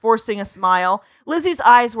offered, forcing a smile. Lizzie's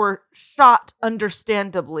eyes were shot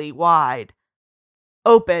understandably wide.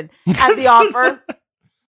 Open at the offer.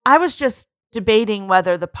 I was just debating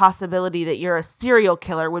whether the possibility that you're a serial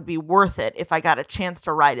killer would be worth it if I got a chance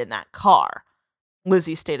to ride in that car,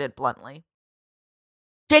 Lizzie stated bluntly.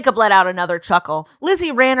 Jacob let out another chuckle.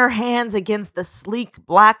 Lizzie ran her hands against the sleek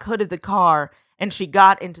black hood of the car, and she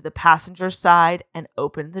got into the passenger side and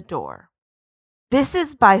opened the door. This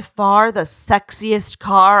is by far the sexiest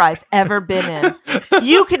car I've ever been in.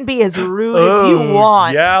 You can be as rude as you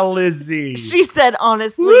want. Yeah, Lizzie. She said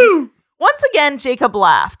honestly. Woo! Once again, Jacob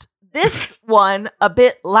laughed. This one a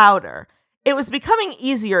bit louder. It was becoming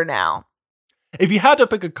easier now. If you had to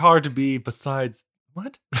pick a car to be besides...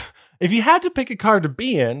 What? If you had to pick a car to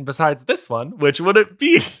be in besides this one, which would it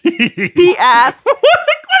be? He asked. What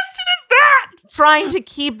question is that? Trying to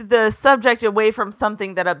keep the subject away from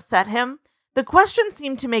something that upset him. The question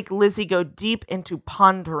seemed to make Lizzie go deep into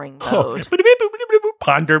pondering mode.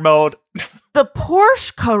 Ponder mode. The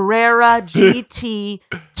Porsche Carrera GT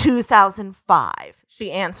 2005,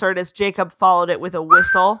 she answered as Jacob followed it with a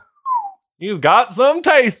whistle. You've got some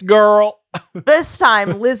taste, girl. This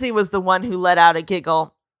time, Lizzie was the one who let out a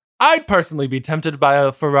giggle. I'd personally be tempted by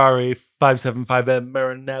a Ferrari 575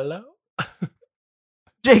 Maranello.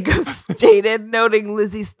 Jacob stated, noting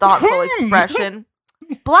Lizzie's thoughtful expression.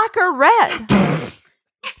 Black or red?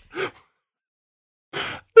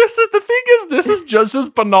 This is just as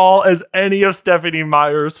banal as any of Stephenie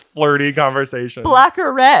Meyer's flirty conversations. Black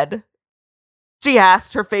or red? She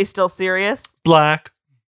asked, her face still serious. Black.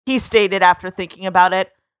 he stated after thinking about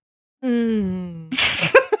it.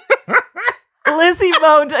 Lizzie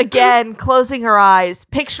moaned again, closing her eyes,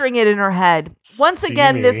 picturing it in her head. Once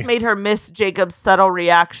again, this made her miss Jacob's subtle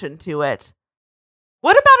reaction to it.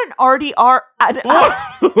 What about an RDR?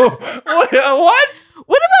 What?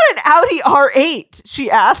 What about an Audi R8? She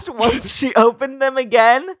asked once she opened them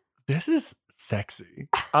again. This is sexy.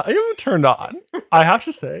 I am turned on. I have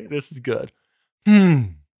to say, this is good.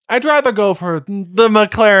 I'd rather go for the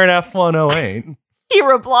McLaren F108. He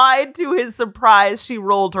replied. To his surprise, she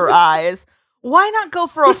rolled her eyes. Why not go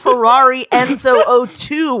for a Ferrari Enzo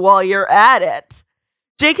 02 while you're at it?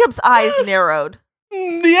 Jacob's eyes narrowed.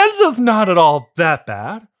 The Enzo's not at all that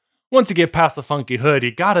bad. Once you get past the funky hood,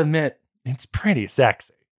 you gotta admit, it's pretty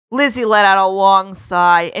sexy. Lizzie let out a long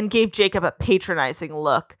sigh and gave Jacob a patronizing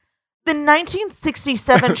look. The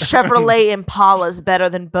 1967 Chevrolet Impala's better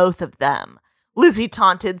than both of them, Lizzie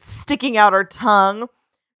taunted, sticking out her tongue.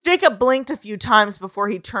 Jacob blinked a few times before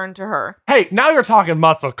he turned to her. Hey, now you're talking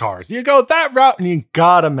muscle cars. You go that route and you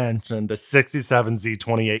gotta mention the 67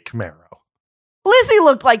 Z28 Camaro. Lizzie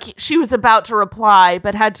looked like she was about to reply,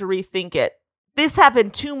 but had to rethink it. This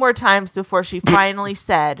happened 2 more times before she finally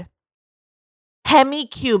said, Hemi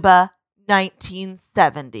Cuba,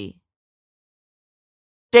 1970.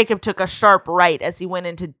 Jacob took a sharp right as he went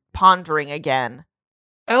into pondering again.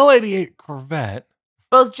 L88 Corvette.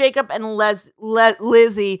 Both Jacob and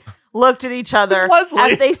Lizzie looked at each other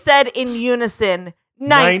as they said in unison,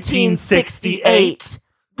 1968.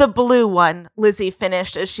 The blue one, Lizzie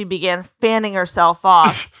finished as she began fanning herself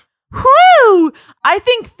off. Whew! I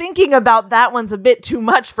think thinking about that one's a bit too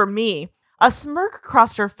much for me. A smirk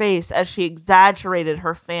crossed her face as she exaggerated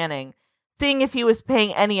her fanning, seeing if he was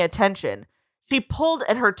paying any attention. She pulled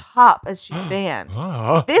at her top as she fanned.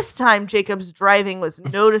 This time, Jacob's driving was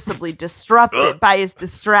noticeably disrupted by his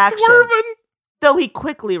distraction, though he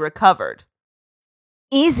quickly recovered.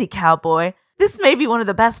 Easy, cowboy. This may be one of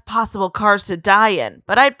the best possible cars to die in,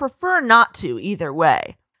 but I'd prefer not to either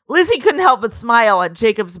way. Lizzie couldn't help but smile at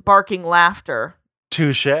Jacob's barking laughter.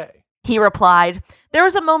 Touché, he replied. There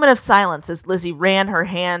was a moment of silence as Lizzie ran her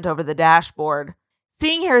hand over the dashboard.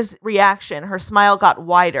 Seeing his reaction, her smile got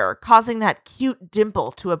wider, causing that cute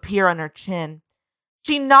dimple to appear on her chin.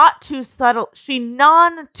 She non-too subtly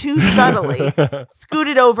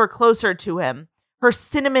scooted over closer to him, her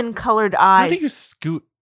cinnamon-colored eyes. How do you scoot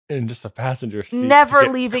in just a passenger seat? Never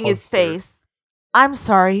leaving his face. I'm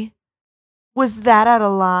sorry. Was that out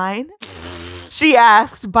of line? She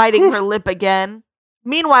asked, biting her lip again.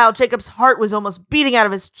 Meanwhile, Jacob's heart was almost beating out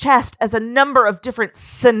of his chest as a number of different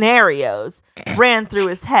scenarios ran through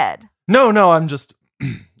his head. No, I'm just...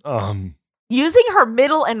 Using her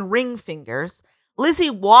middle and ring fingers, Lizzie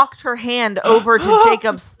walked her hand over to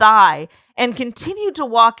Jacob's thigh and continued to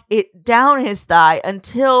walk it down his thigh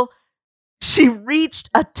until she reached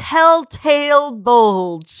a telltale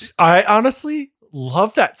bulge. I honestly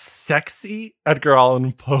love that sexy Edgar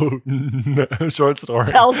Allan Poe short story.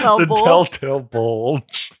 Telltale bulge. Telltale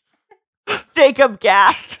bulge. Jacob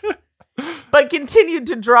gasped, but continued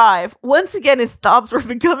to drive. Once again, his thoughts were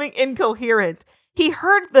becoming incoherent. He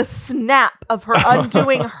heard the snap of her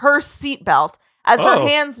undoing her seatbelt as her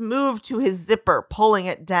hands moved to his zipper, pulling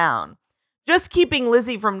it down. Just keeping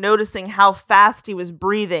Lizzie from noticing how fast he was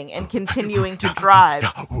breathing and continuing to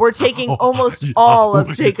drive were taking almost all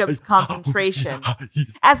of Jacob's concentration.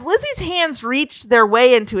 As Lizzie's hands reached their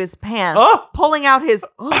way into his pants, pulling out his...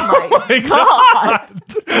 Oh my God.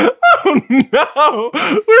 Oh no!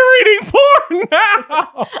 We're reading porn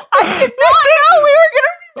now! I did not know we were going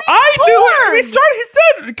to be reading I porn! knew it! We started, he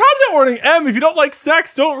said, content warning, M, if you don't like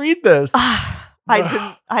sex, don't read this.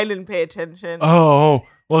 I didn't pay attention. Oh,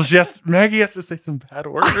 well, Maggie has to say some bad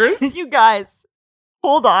words. You guys,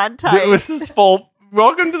 hold on tight. This is full.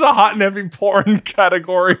 Welcome to the hot and heavy porn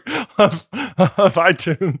category of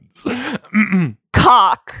iTunes.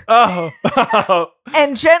 Cock. Oh.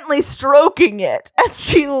 And gently stroking it as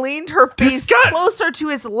she leaned her face closer to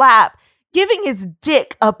his lap, giving his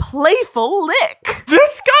dick a playful lick.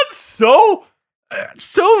 This got so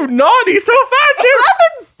naughty so fast. It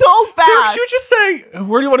happened so fast. She was just saying,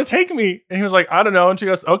 where do you want to take me? And he was like, I don't know. And she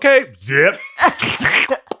goes, okay, zip.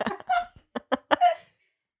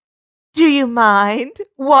 Do you mind?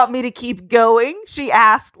 Want me to keep going? She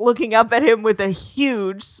asked, looking up at him with a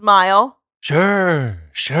huge smile. Sure.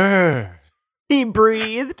 He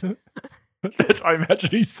breathed. That's how I imagine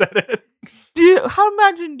he said it.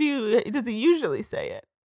 Does he usually say it?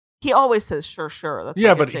 He always says sure. That's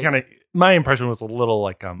yeah, but he kind of, my impression was a little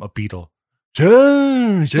like a beetle.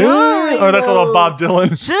 Sure, sure. Oh, that's a little Bob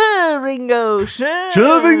Dylan. Sure, Ringo, sure.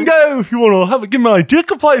 Sure, Ringo. If you want to give my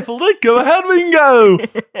dick a playful lick, go ahead, Ringo.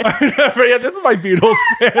 Yeah, this is my Beatles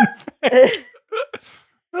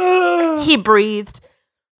fan. He breathed.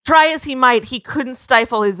 Try as he might, he couldn't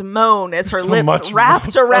stifle his moan as her So lips much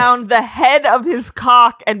wrapped more. around the head of his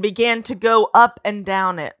cock and began to go up and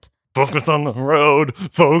down it. Focus on the road.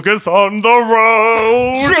 Focus on the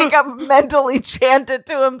road. Jacob mentally chanted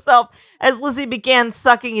to himself as Lizzie began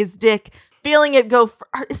sucking his dick, feeling it go.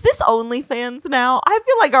 Is this OnlyFans now? I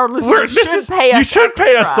feel like our listeners should pay us. You should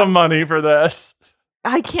pay us extra. some money for this.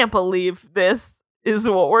 I can't believe this is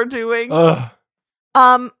what we're doing. Ugh.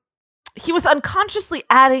 He was unconsciously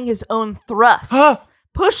adding his own thrusts,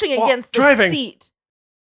 pushing Well, against the driving. seat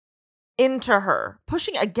into her,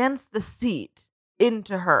 pushing against the seat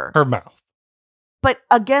into her, Her mouth. but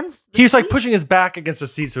against. The He was like seat? pushing his back against the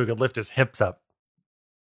seat so he could lift his hips up.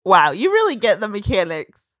 Wow, you really get the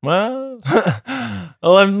mechanics. Well,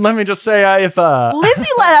 let me just say, Lizzie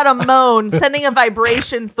let out a moan, sending a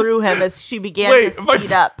vibration through him as she began Wait, to my-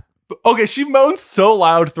 speed up. Okay, she moaned so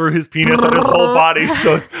loud through his penis that his whole body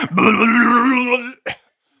shook.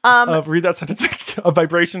 Read that sentence. A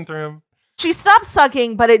vibration through him. She stopped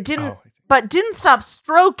sucking, but didn't stop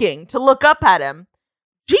stroking to look up at him.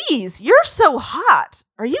 Geez, you're so hot.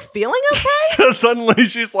 Are you feeling okay? Suddenly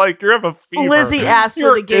she's like, you have a fever. Lizzie asked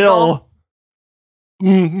You're with a giggle.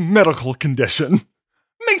 ill. Medical condition.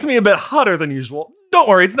 Makes me a bit hotter than usual. Don't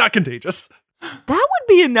worry, it's not contagious. That would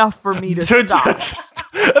be enough for me to stop.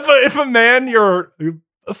 If a man you're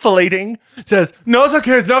filleting says, no, it's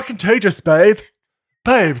okay, it's not contagious, babe.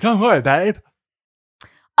 Babe, don't worry, babe.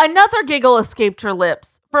 Another giggle escaped her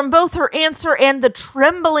lips. From both her answer and the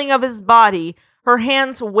trembling of his body, her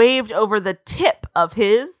hands waved over the tip of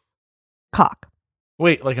his cock.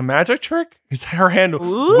 Wait, like a magic trick? Her hand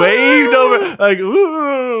Ooh. waved over, like,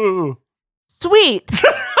 ooh. Sweet.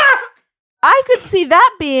 I could see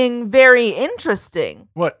that being very interesting.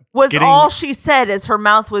 What? Was Getting- all she said as her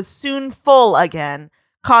mouth was soon full again,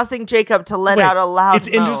 causing Jacob to let Wait, out a loud It's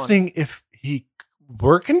moan. interesting if he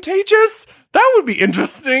were contagious. That would be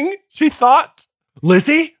interesting, she thought.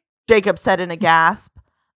 Lizzie? Jacob said in a gasp.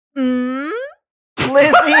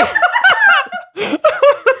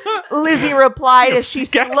 Lizzie replied as she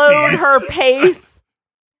Skeksis. slowed her pace,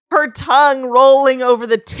 her tongue rolling over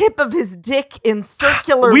the tip of his dick in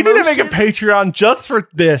circular We need to make a motions. Patreon just for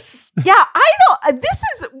this. Yeah, I don't. This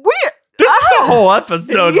is weird. This is a whole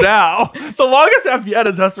episode now. The longest half yet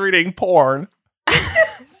is us reading porn.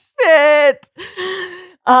 Shit.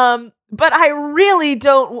 But I really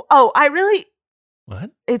don't. Oh,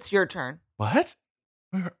 What? It's your turn. What?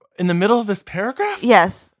 We're in the middle of this paragraph?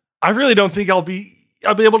 Yes. I really don't think I'll be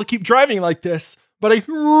able to keep driving like this, but I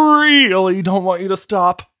really don't want you to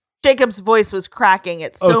stop. Jacob's voice was cracking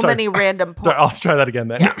at so sorry. many random Sorry, I'll points. try that again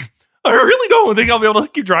then. I really don't think I'll be able to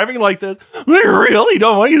keep driving like this. I really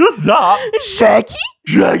don't want you to stop. Shaggy?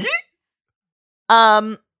 Shaggy?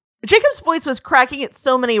 Jacob's voice was cracking at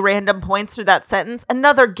so many random points through that sentence.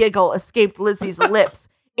 Another giggle escaped Lizzie's lips,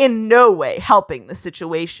 in no way helping the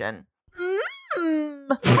situation.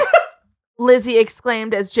 Lizzie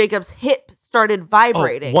exclaimed as Jacob's hip started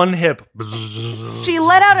vibrating. Oh, one hip. She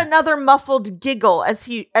let out another muffled giggle as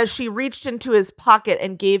she reached into his pocket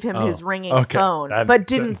and gave him his ringing okay. phone, That but makes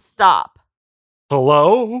didn't sense. stop.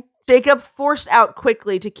 Hello? Jacob forced out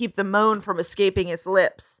quickly to keep the moan from escaping his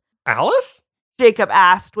lips. Alice? Jacob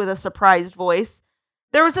asked with a surprised voice.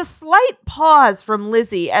 There was a slight pause from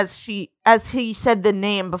Lizzie as he said the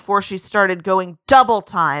name before she started going double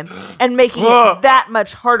time and making it that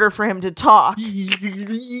much harder for him to talk.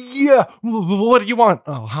 Yeah. What do you want?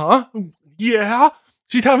 Uh-huh. Yeah.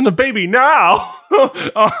 She's having the baby now.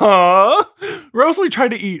 Uh-huh. Rosalie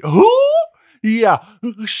tried to eat. Who? Yeah.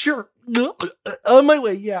 Sure. On my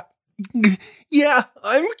way, yeah. Yeah,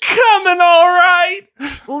 I'm coming, all right.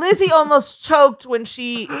 Lizzie almost choked when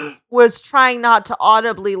she was trying not to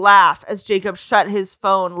audibly laugh as Jacob shut his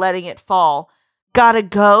phone, letting it fall. Gotta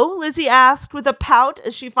go? Lizzie asked with a pout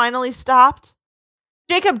as she finally stopped.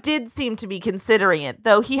 Jacob did seem to be considering it,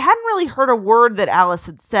 though he hadn't really heard a word that Alice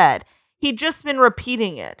had said. He'd just been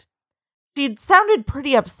repeating it. She'd sounded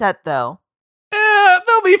pretty upset, though.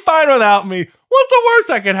 They'll be fine without me. What's the worst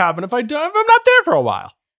that could happen if I'm not there for a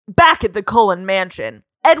while? Back at the Cullen mansion,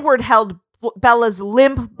 Edward held Bella's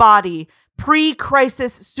limp body,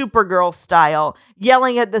 pre-crisis Supergirl style,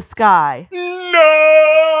 yelling at the sky.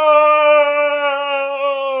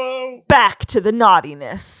 No! Back to the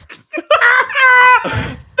naughtiness.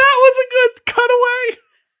 That was a good cutaway.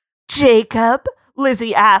 Jacob,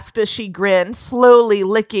 Lizzie asked as she grinned, slowly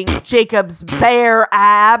licking Jacob's bare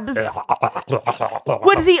abs.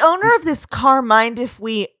 Would the owner of this car mind if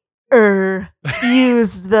we,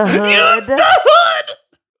 used the hood? Use the hood!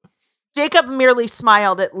 Jacob merely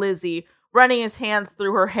smiled at Lizzie, running his hands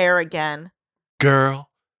through her hair again. Girl,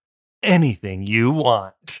 anything you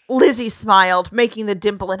want. Lizzie smiled, making the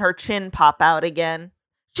dimple in her chin pop out again.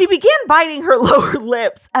 She began biting her lower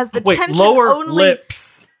lips as the tension lower only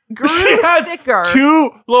lips. grew She has thicker.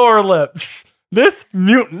 2 lower lips. This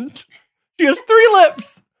mutant, she has 3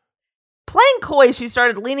 lips. Playing coy, she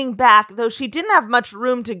started leaning back, though she didn't have much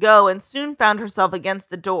room to go and soon found herself against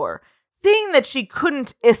the door. Seeing that she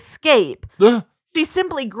couldn't escape, she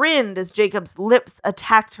simply grinned as Jacob's lips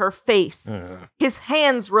attacked her face, his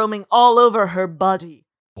hands roaming all over her body.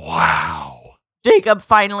 Wow. Jacob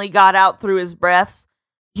finally got out through his breaths.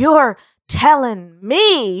 "You're telling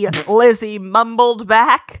me," Lizzie mumbled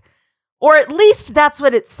back. Or at least that's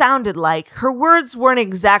what it sounded like. Her words weren't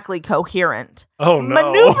exactly coherent. Oh, no.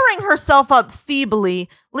 Maneuvering herself up feebly,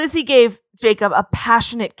 Lizzie gave Jacob a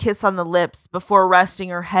passionate kiss on the lips before resting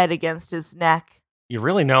her head against his neck. You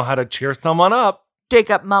really know how to cheer someone up.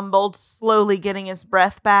 Jacob mumbled, slowly getting his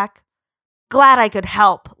breath back. "Glad I could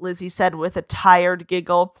help," Lizzie said with a tired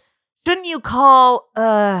giggle. "Shouldn't you call,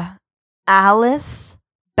 Alice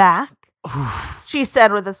back?" She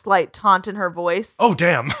said with a slight taunt in her voice. Oh,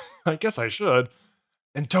 damn. I guess I should.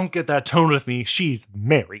 And don't get that tone with me. She's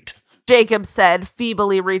married. Jacob said,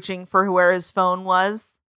 feebly reaching for where his phone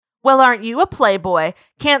was. "Well, aren't you a playboy?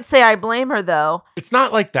 Can't say I blame her, though." It's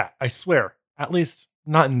not like that, I swear. At least,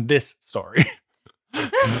 not in this story.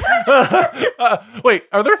 Wait,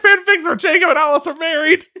 are there fanfics where Jacob and Alice are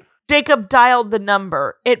married? Jacob dialed the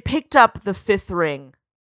number. It picked up the 5th ring.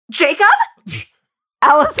 Jacob?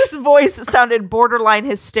 Alice's voice sounded borderline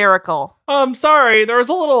hysterical. Sorry, there was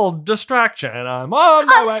a little distraction. I'm on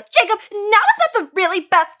my way. Jacob, now is not the really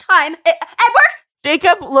best time. Edward?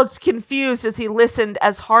 Jacob looked confused as he listened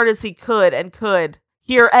as hard as he could and could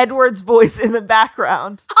hear Edward's voice in the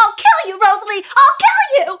background. I'll kill you, Rosalie! I'll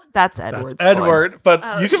kill you! That's Edward's That's Edward, voice.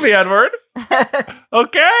 but you can be Edward.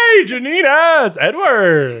 Okay, Janina's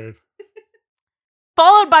Edward.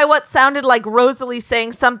 Followed by what sounded like Rosalie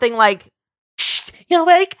saying something like, "Shh, you'll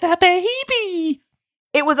wake the baby."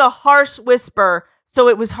 it was a harsh whisper, so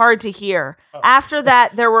it was hard to hear. After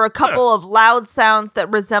that, there were a couple of loud sounds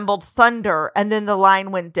that resembled thunder, and then the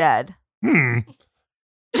line went dead.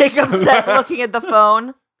 Jacob said, looking at the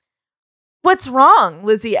phone. "What's wrong?"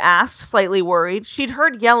 Lizzie asked, slightly worried. She'd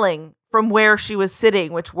heard yelling from where she was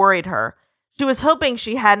sitting, which worried her. She was hoping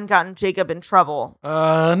she hadn't gotten Jacob in trouble.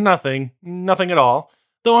 Nothing. Nothing at all.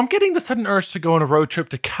 Though I'm getting the sudden urge to go on a road trip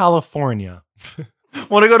to California.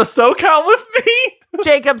 Want to go to SoCal with me?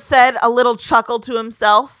 Jacob said, a little chuckle to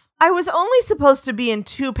himself. "I was only supposed to be in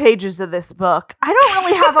 2 pages of this book. I don't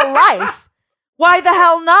really have a life." "Why the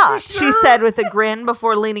hell not?" She said with a grin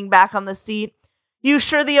before leaning back on the seat. "You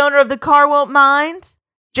sure the owner of the car won't mind?"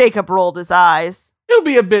 Jacob rolled his eyes. He'll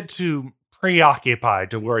be a bit too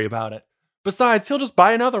preoccupied to worry about it. Besides, he'll just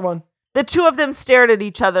buy another one. The two of them stared at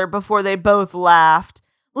each other before they both laughed.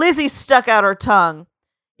 Lizzie stuck out her tongue.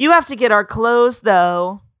 "You have to get our clothes,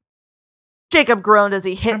 though." Jacob groaned as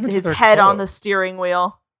he hit Happened to his their head on clothes? the steering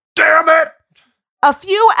wheel. Damn it! A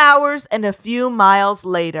few hours and a few miles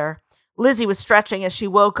later, Lizzie was stretching as she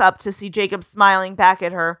woke up to see Jacob smiling back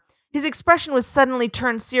at her. His expression was suddenly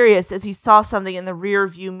turned serious as he saw something in the rear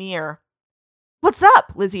view mirror. "What's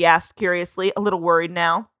up?" Lizzie asked curiously, a little worried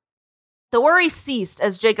now. The worry ceased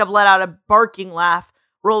as Jacob let out a barking laugh,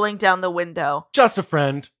 rolling down the window. Just a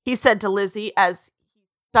friend. He said to Lizzie as he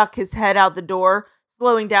stuck his head out the door,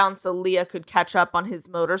 slowing down so Leah could catch up on his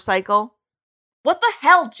motorcycle. What the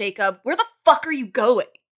hell, Jacob? Where the fuck are you going?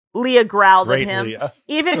 Leah growled Great, at him, Leah.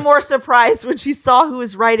 even more surprised when she saw who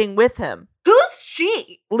was riding with him. Who's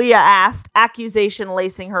she? Leah asked, accusation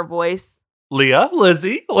lacing her voice. Leah,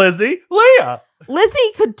 Lizzie, Leah.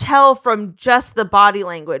 Lizzie could tell from just the body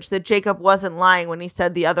language that Jacob wasn't lying when he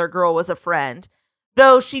said the other girl was a friend,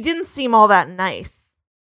 though she didn't seem all that nice.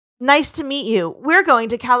 "Nice to meet you. We're going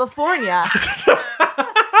to California,"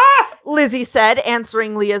 Lizzie said,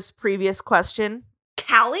 answering Leah's previous question.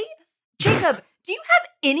 Callie? Jacob, do you have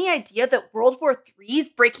any idea that World War III's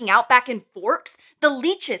breaking out back in Forks? The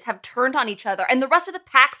leeches have turned on each other, and the rest of the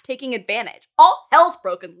pack's taking advantage. All hell's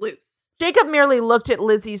broken loose. Jacob merely looked at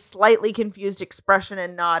Lizzie's slightly confused expression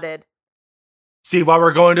and nodded. See why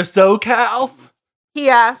we're going to SoCal? He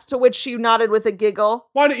asked, to which she nodded with a giggle.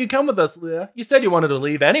 Why don't you come with us, Leah? You said you wanted to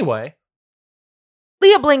leave anyway.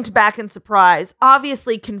 Leah blinked back in surprise,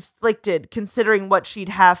 obviously conflicted considering what she'd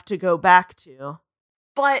have to go back to.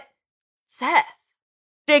 But, Seth,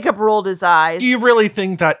 Jacob rolled his eyes. Do you really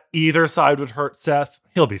think that either side would hurt Seth?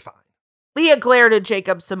 He'll be fine. Leah glared at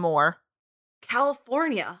Jacob some more.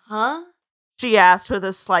 California, huh? She asked with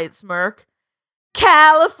a slight smirk.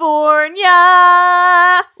 California!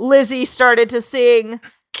 Lizzie started to sing.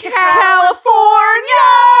 California!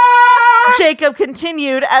 Jacob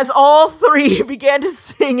continued as all three began to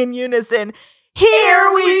sing in unison.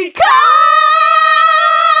 Here we come!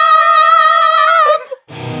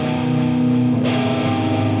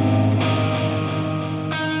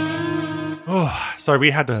 Oh, sorry,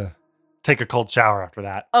 we had to take a cold shower after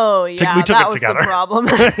that. Oh, yeah, we took that it was together. the problem.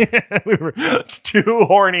 We were too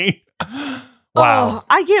horny. Wow. Oh,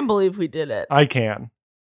 I can't believe we did it. I can.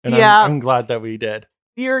 And Yeah. I'm glad that we did.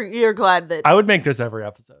 You're glad that... I would make this every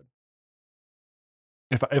episode.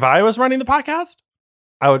 If I was running the podcast,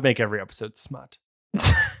 I would make every episode smut.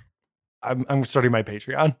 I'm starting my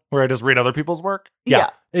Patreon where I just read other people's work. Yeah.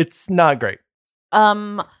 It's not great.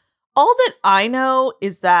 All that I know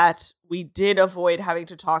is that we did avoid having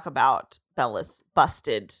to talk about Bella's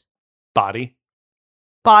busted Body.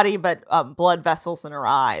 body, but blood vessels in her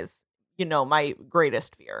eyes. You know, my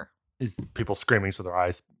greatest fear. Is people screaming so their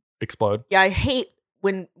eyes explode. Yeah, I hate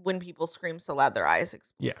when people scream so loud their eyes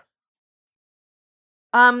explode.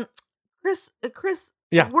 Yeah. Chris.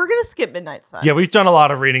 Yeah. We're gonna skip Midnight Sun. Yeah, we've done a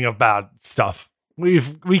lot of reading of bad stuff.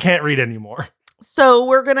 We can't read anymore. So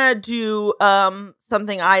we're gonna do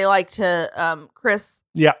something I like to Chris.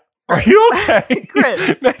 Yeah. Are you okay?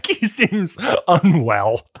 Chris. Becky seems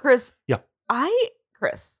unwell. Chris. Yeah.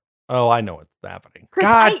 Chris. Oh, I know what's happening. Chris,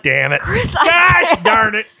 God damn it. Chris, Gosh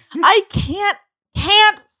darn it. I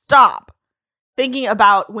can't stop thinking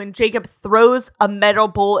about when Jacob throws a metal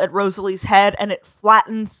bowl at Rosalie's head and it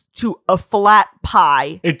flattens to a flat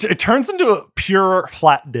pie It turns into a pure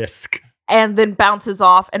flat disc. and then bounces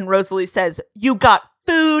off and Rosalie says, "You got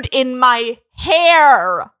food in my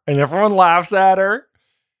hair." And everyone laughs at her.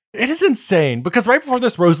 It is insane because right before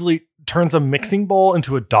this, Rosalie turns a mixing bowl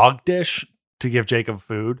into a dog dish to give Jacob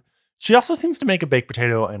food. She also seems to make a baked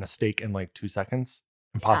potato and a steak in like 2 seconds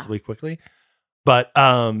and possibly quickly. But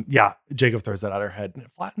yeah, Jacob throws that at her head and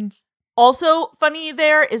it flattens. Also funny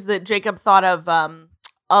there is that Jacob thought of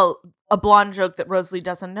a blonde joke that Rosalie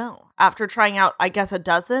doesn't know. After trying out, I guess, a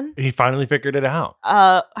dozen. He finally figured it out.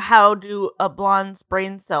 How do a blonde's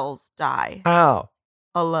brain cells die? How?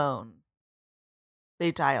 Alone.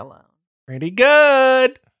 They die alone. Pretty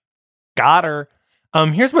good. Got her.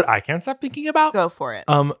 Here's what I can't stop thinking about. Go for it.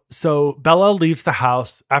 So Bella leaves the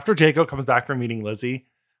house after Jacob comes back from meeting Lizzie.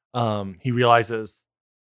 He realizes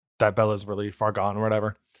that Bella's really far gone or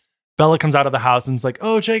whatever. Bella comes out of the house and is like,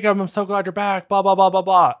 "Oh, Jacob, I'm so glad you're back, blah, blah, blah, blah,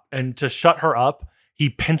 blah." And to shut her up, he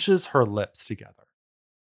pinches her lips together.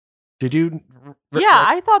 Did you? Yeah,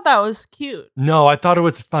 I thought that was cute. No, I thought it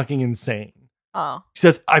was fucking insane. Oh. She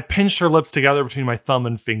says, "I pinched her lips together between my thumb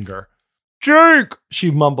and finger." Jake, she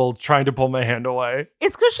mumbled, trying to pull my hand away.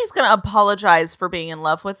 It's because she's going to apologize for being in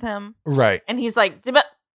love with him. Right. And he's like, you've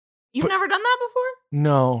never done that before?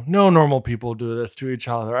 No normal people do this to each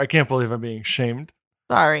other. I can't believe I'm being shamed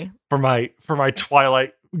Sorry. for my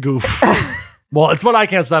Twilight goof. Well, it's what I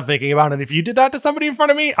can't stop thinking about. And if you did that to somebody in front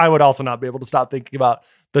of me, I would also not be able to stop thinking about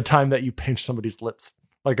the time that you pinched somebody's lips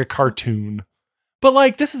like a cartoon. But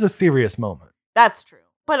like, this is a serious moment. That's true.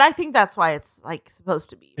 But I think that's why it's like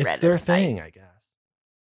supposed to be It's red their as thing, ice. I guess.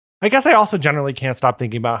 I guess I also generally can't stop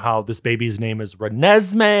thinking about how this baby's name is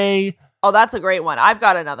Renesmee. Oh, that's a great one. I've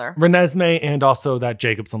got another. Renesmee, and also that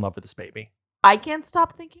Jacob's in love with this baby. I can't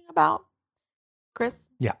stop thinking about Chris.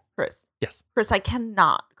 Yeah. Chris. Yes. Chris, I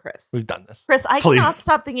cannot, Chris. We've done this. Chris, I Please. cannot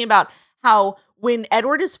stop thinking about how when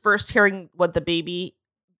Edward is first hearing what the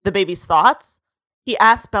baby's thoughts, he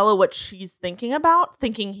asks Bella what she's thinking about,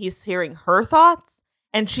 thinking he's hearing her thoughts.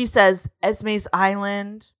 And she says, Esme's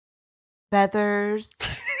Island, feathers,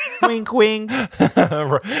 wink, wink.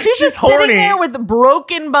 She's just sitting there with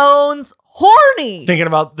broken bones, horny. Thinking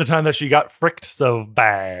about the time that she got fricked so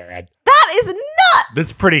bad. That is nuts.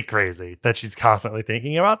 That's pretty crazy that she's constantly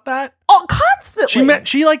thinking about that. Oh, constantly.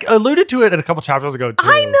 She like alluded to it a couple chapters ago too.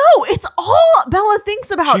 I know. It's all Bella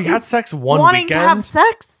thinks about. She had sex one wanting weekend. to have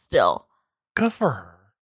sex still. Good for her.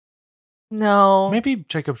 No. Maybe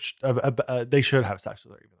Jacob, they should have sex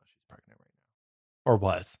with her even though she's pregnant right now. Or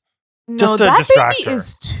was. No, just to that distract baby her.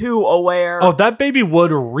 is too aware. Oh, that baby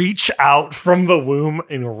would reach out from the womb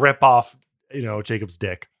and rip off, Jacob's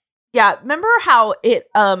dick. Yeah, remember how it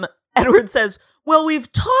Edward says, "Well, we've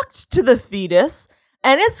talked to the fetus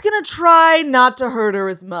and it's gonna try not to hurt her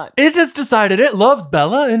as much. It has decided it loves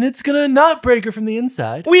Bella, and it's gonna not break her from the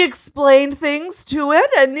inside. We explained things to it,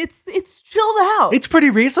 and it's chilled out. It's pretty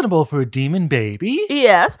reasonable for a demon baby.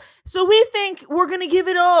 Yes. So we think we're gonna give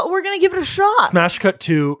it a shot. Smash cut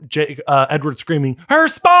to Edward screaming, "Her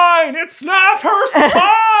spine! It snapped her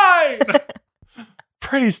spine!"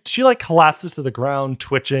 She like collapses to the ground,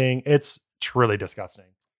 twitching. It's truly disgusting.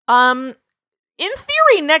 In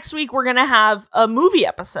theory, next week we're gonna have a movie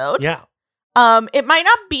episode. Yeah. It might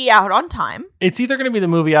not be out on time. It's either gonna be the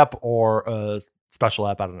movie app or a special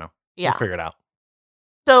app. I don't know. Yeah. We'll figure it out.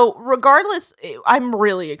 So regardless, I'm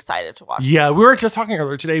really excited to watch. Yeah, we were just talking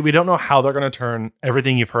earlier today. We don't know how they're gonna turn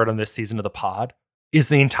everything you've heard on this season of the pod is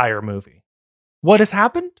the entire movie. What has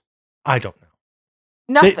happened? I don't know.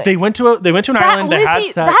 Nothing. They went to an island. They had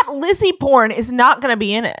sex. That Lizzie porn is not going to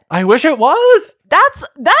be in it. I wish it was.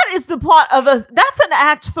 That is the plot of that's an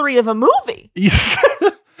act 3 of a movie.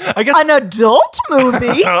 I guess an adult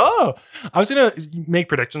movie. Oh, I was gonna make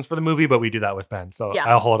predictions for the movie, but we do that with Ben, so yeah.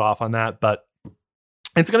 I'll hold off on that. But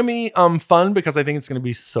it's gonna be fun because I think it's gonna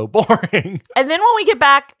be so boring. And then when we get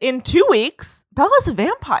back in 2 weeks, Bella's a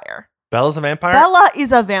vampire. Bella's a vampire. Bella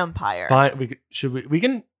is a vampire. Fine. We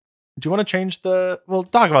can. Do you want to change we'll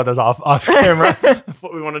talk about this off camera,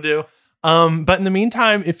 what we want to do. But in the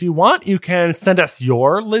meantime, if you want, you can send us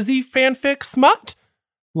your Lizzie fanfic smut,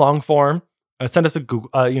 long form. Send us a Google,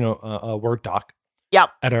 a Word doc.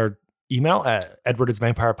 Yep. At our email at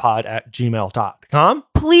edwardsvampirepod@gmail.com.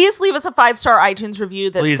 Please leave us a 5-star iTunes review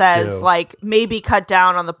that Please says do. like maybe cut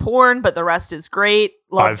down on the porn, but the rest is great.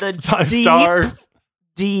 Love the five stars.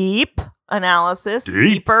 Deep analysis.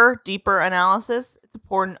 Deeper analysis. It's a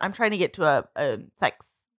porn. I'm trying to get to a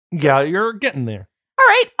sex. Yeah, you're getting there. All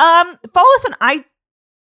right. Follow us on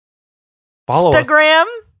Instagram.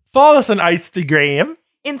 Follow us on Instagram.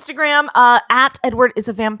 At Edward is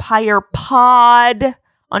a Vampire Pod.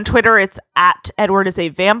 On Twitter, it's at Edward is a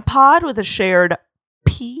Vampod with a shared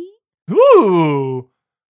P. Ooh.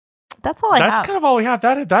 That's all I have. That's kind of all we have.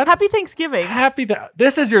 That Happy Thanksgiving.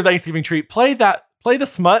 This is your Thanksgiving treat. Play the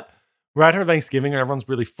smut. We're at her Thanksgiving and everyone's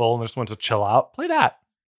really full and they just want to chill out. Play that.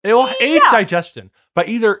 It will aid digestion by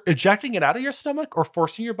either ejecting it out of your stomach or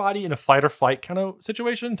forcing your body in a fight or flight kind of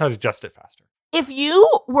situation to digest it faster. If you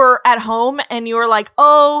were at home and you were like,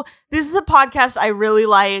 oh, this is a podcast I really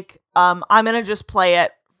like, I'm going to just play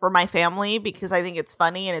it for my family because I think it's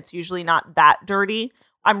funny and it's usually not that dirty,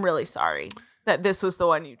 I'm really sorry that this was the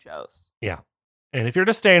one you chose. Yeah. And if you're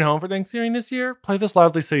just staying home for Thanksgiving this year, play this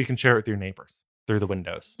loudly so you can share it with your neighbors through the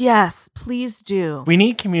windows. Yes, please do. We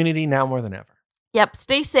need community now more than ever. Yep.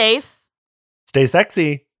 Stay safe. Stay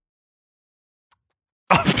sexy.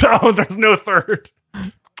 Oh, no, there's no third.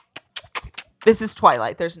 This is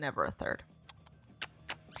Twilight. There's never a third.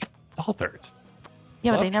 All thirds.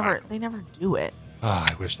 Yeah, Love but they never do it. Oh,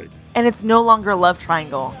 I wish they did. And it's no longer a love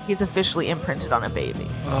triangle. He's officially imprinted on a baby.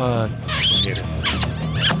 I hate it.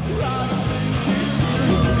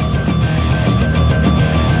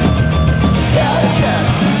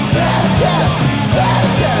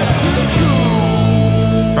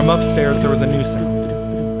 From upstairs, there was a new sound.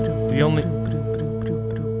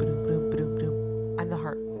 I'm the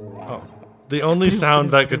heart. Oh, the only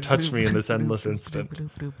sound that could touch me in this endless instant.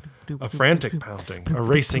 A frantic pounding, a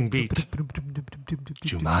racing beat.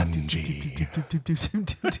 Jumanji.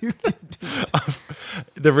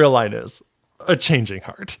 The real line is a changing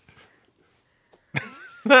heart.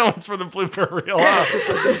 That one's for the blooper reel.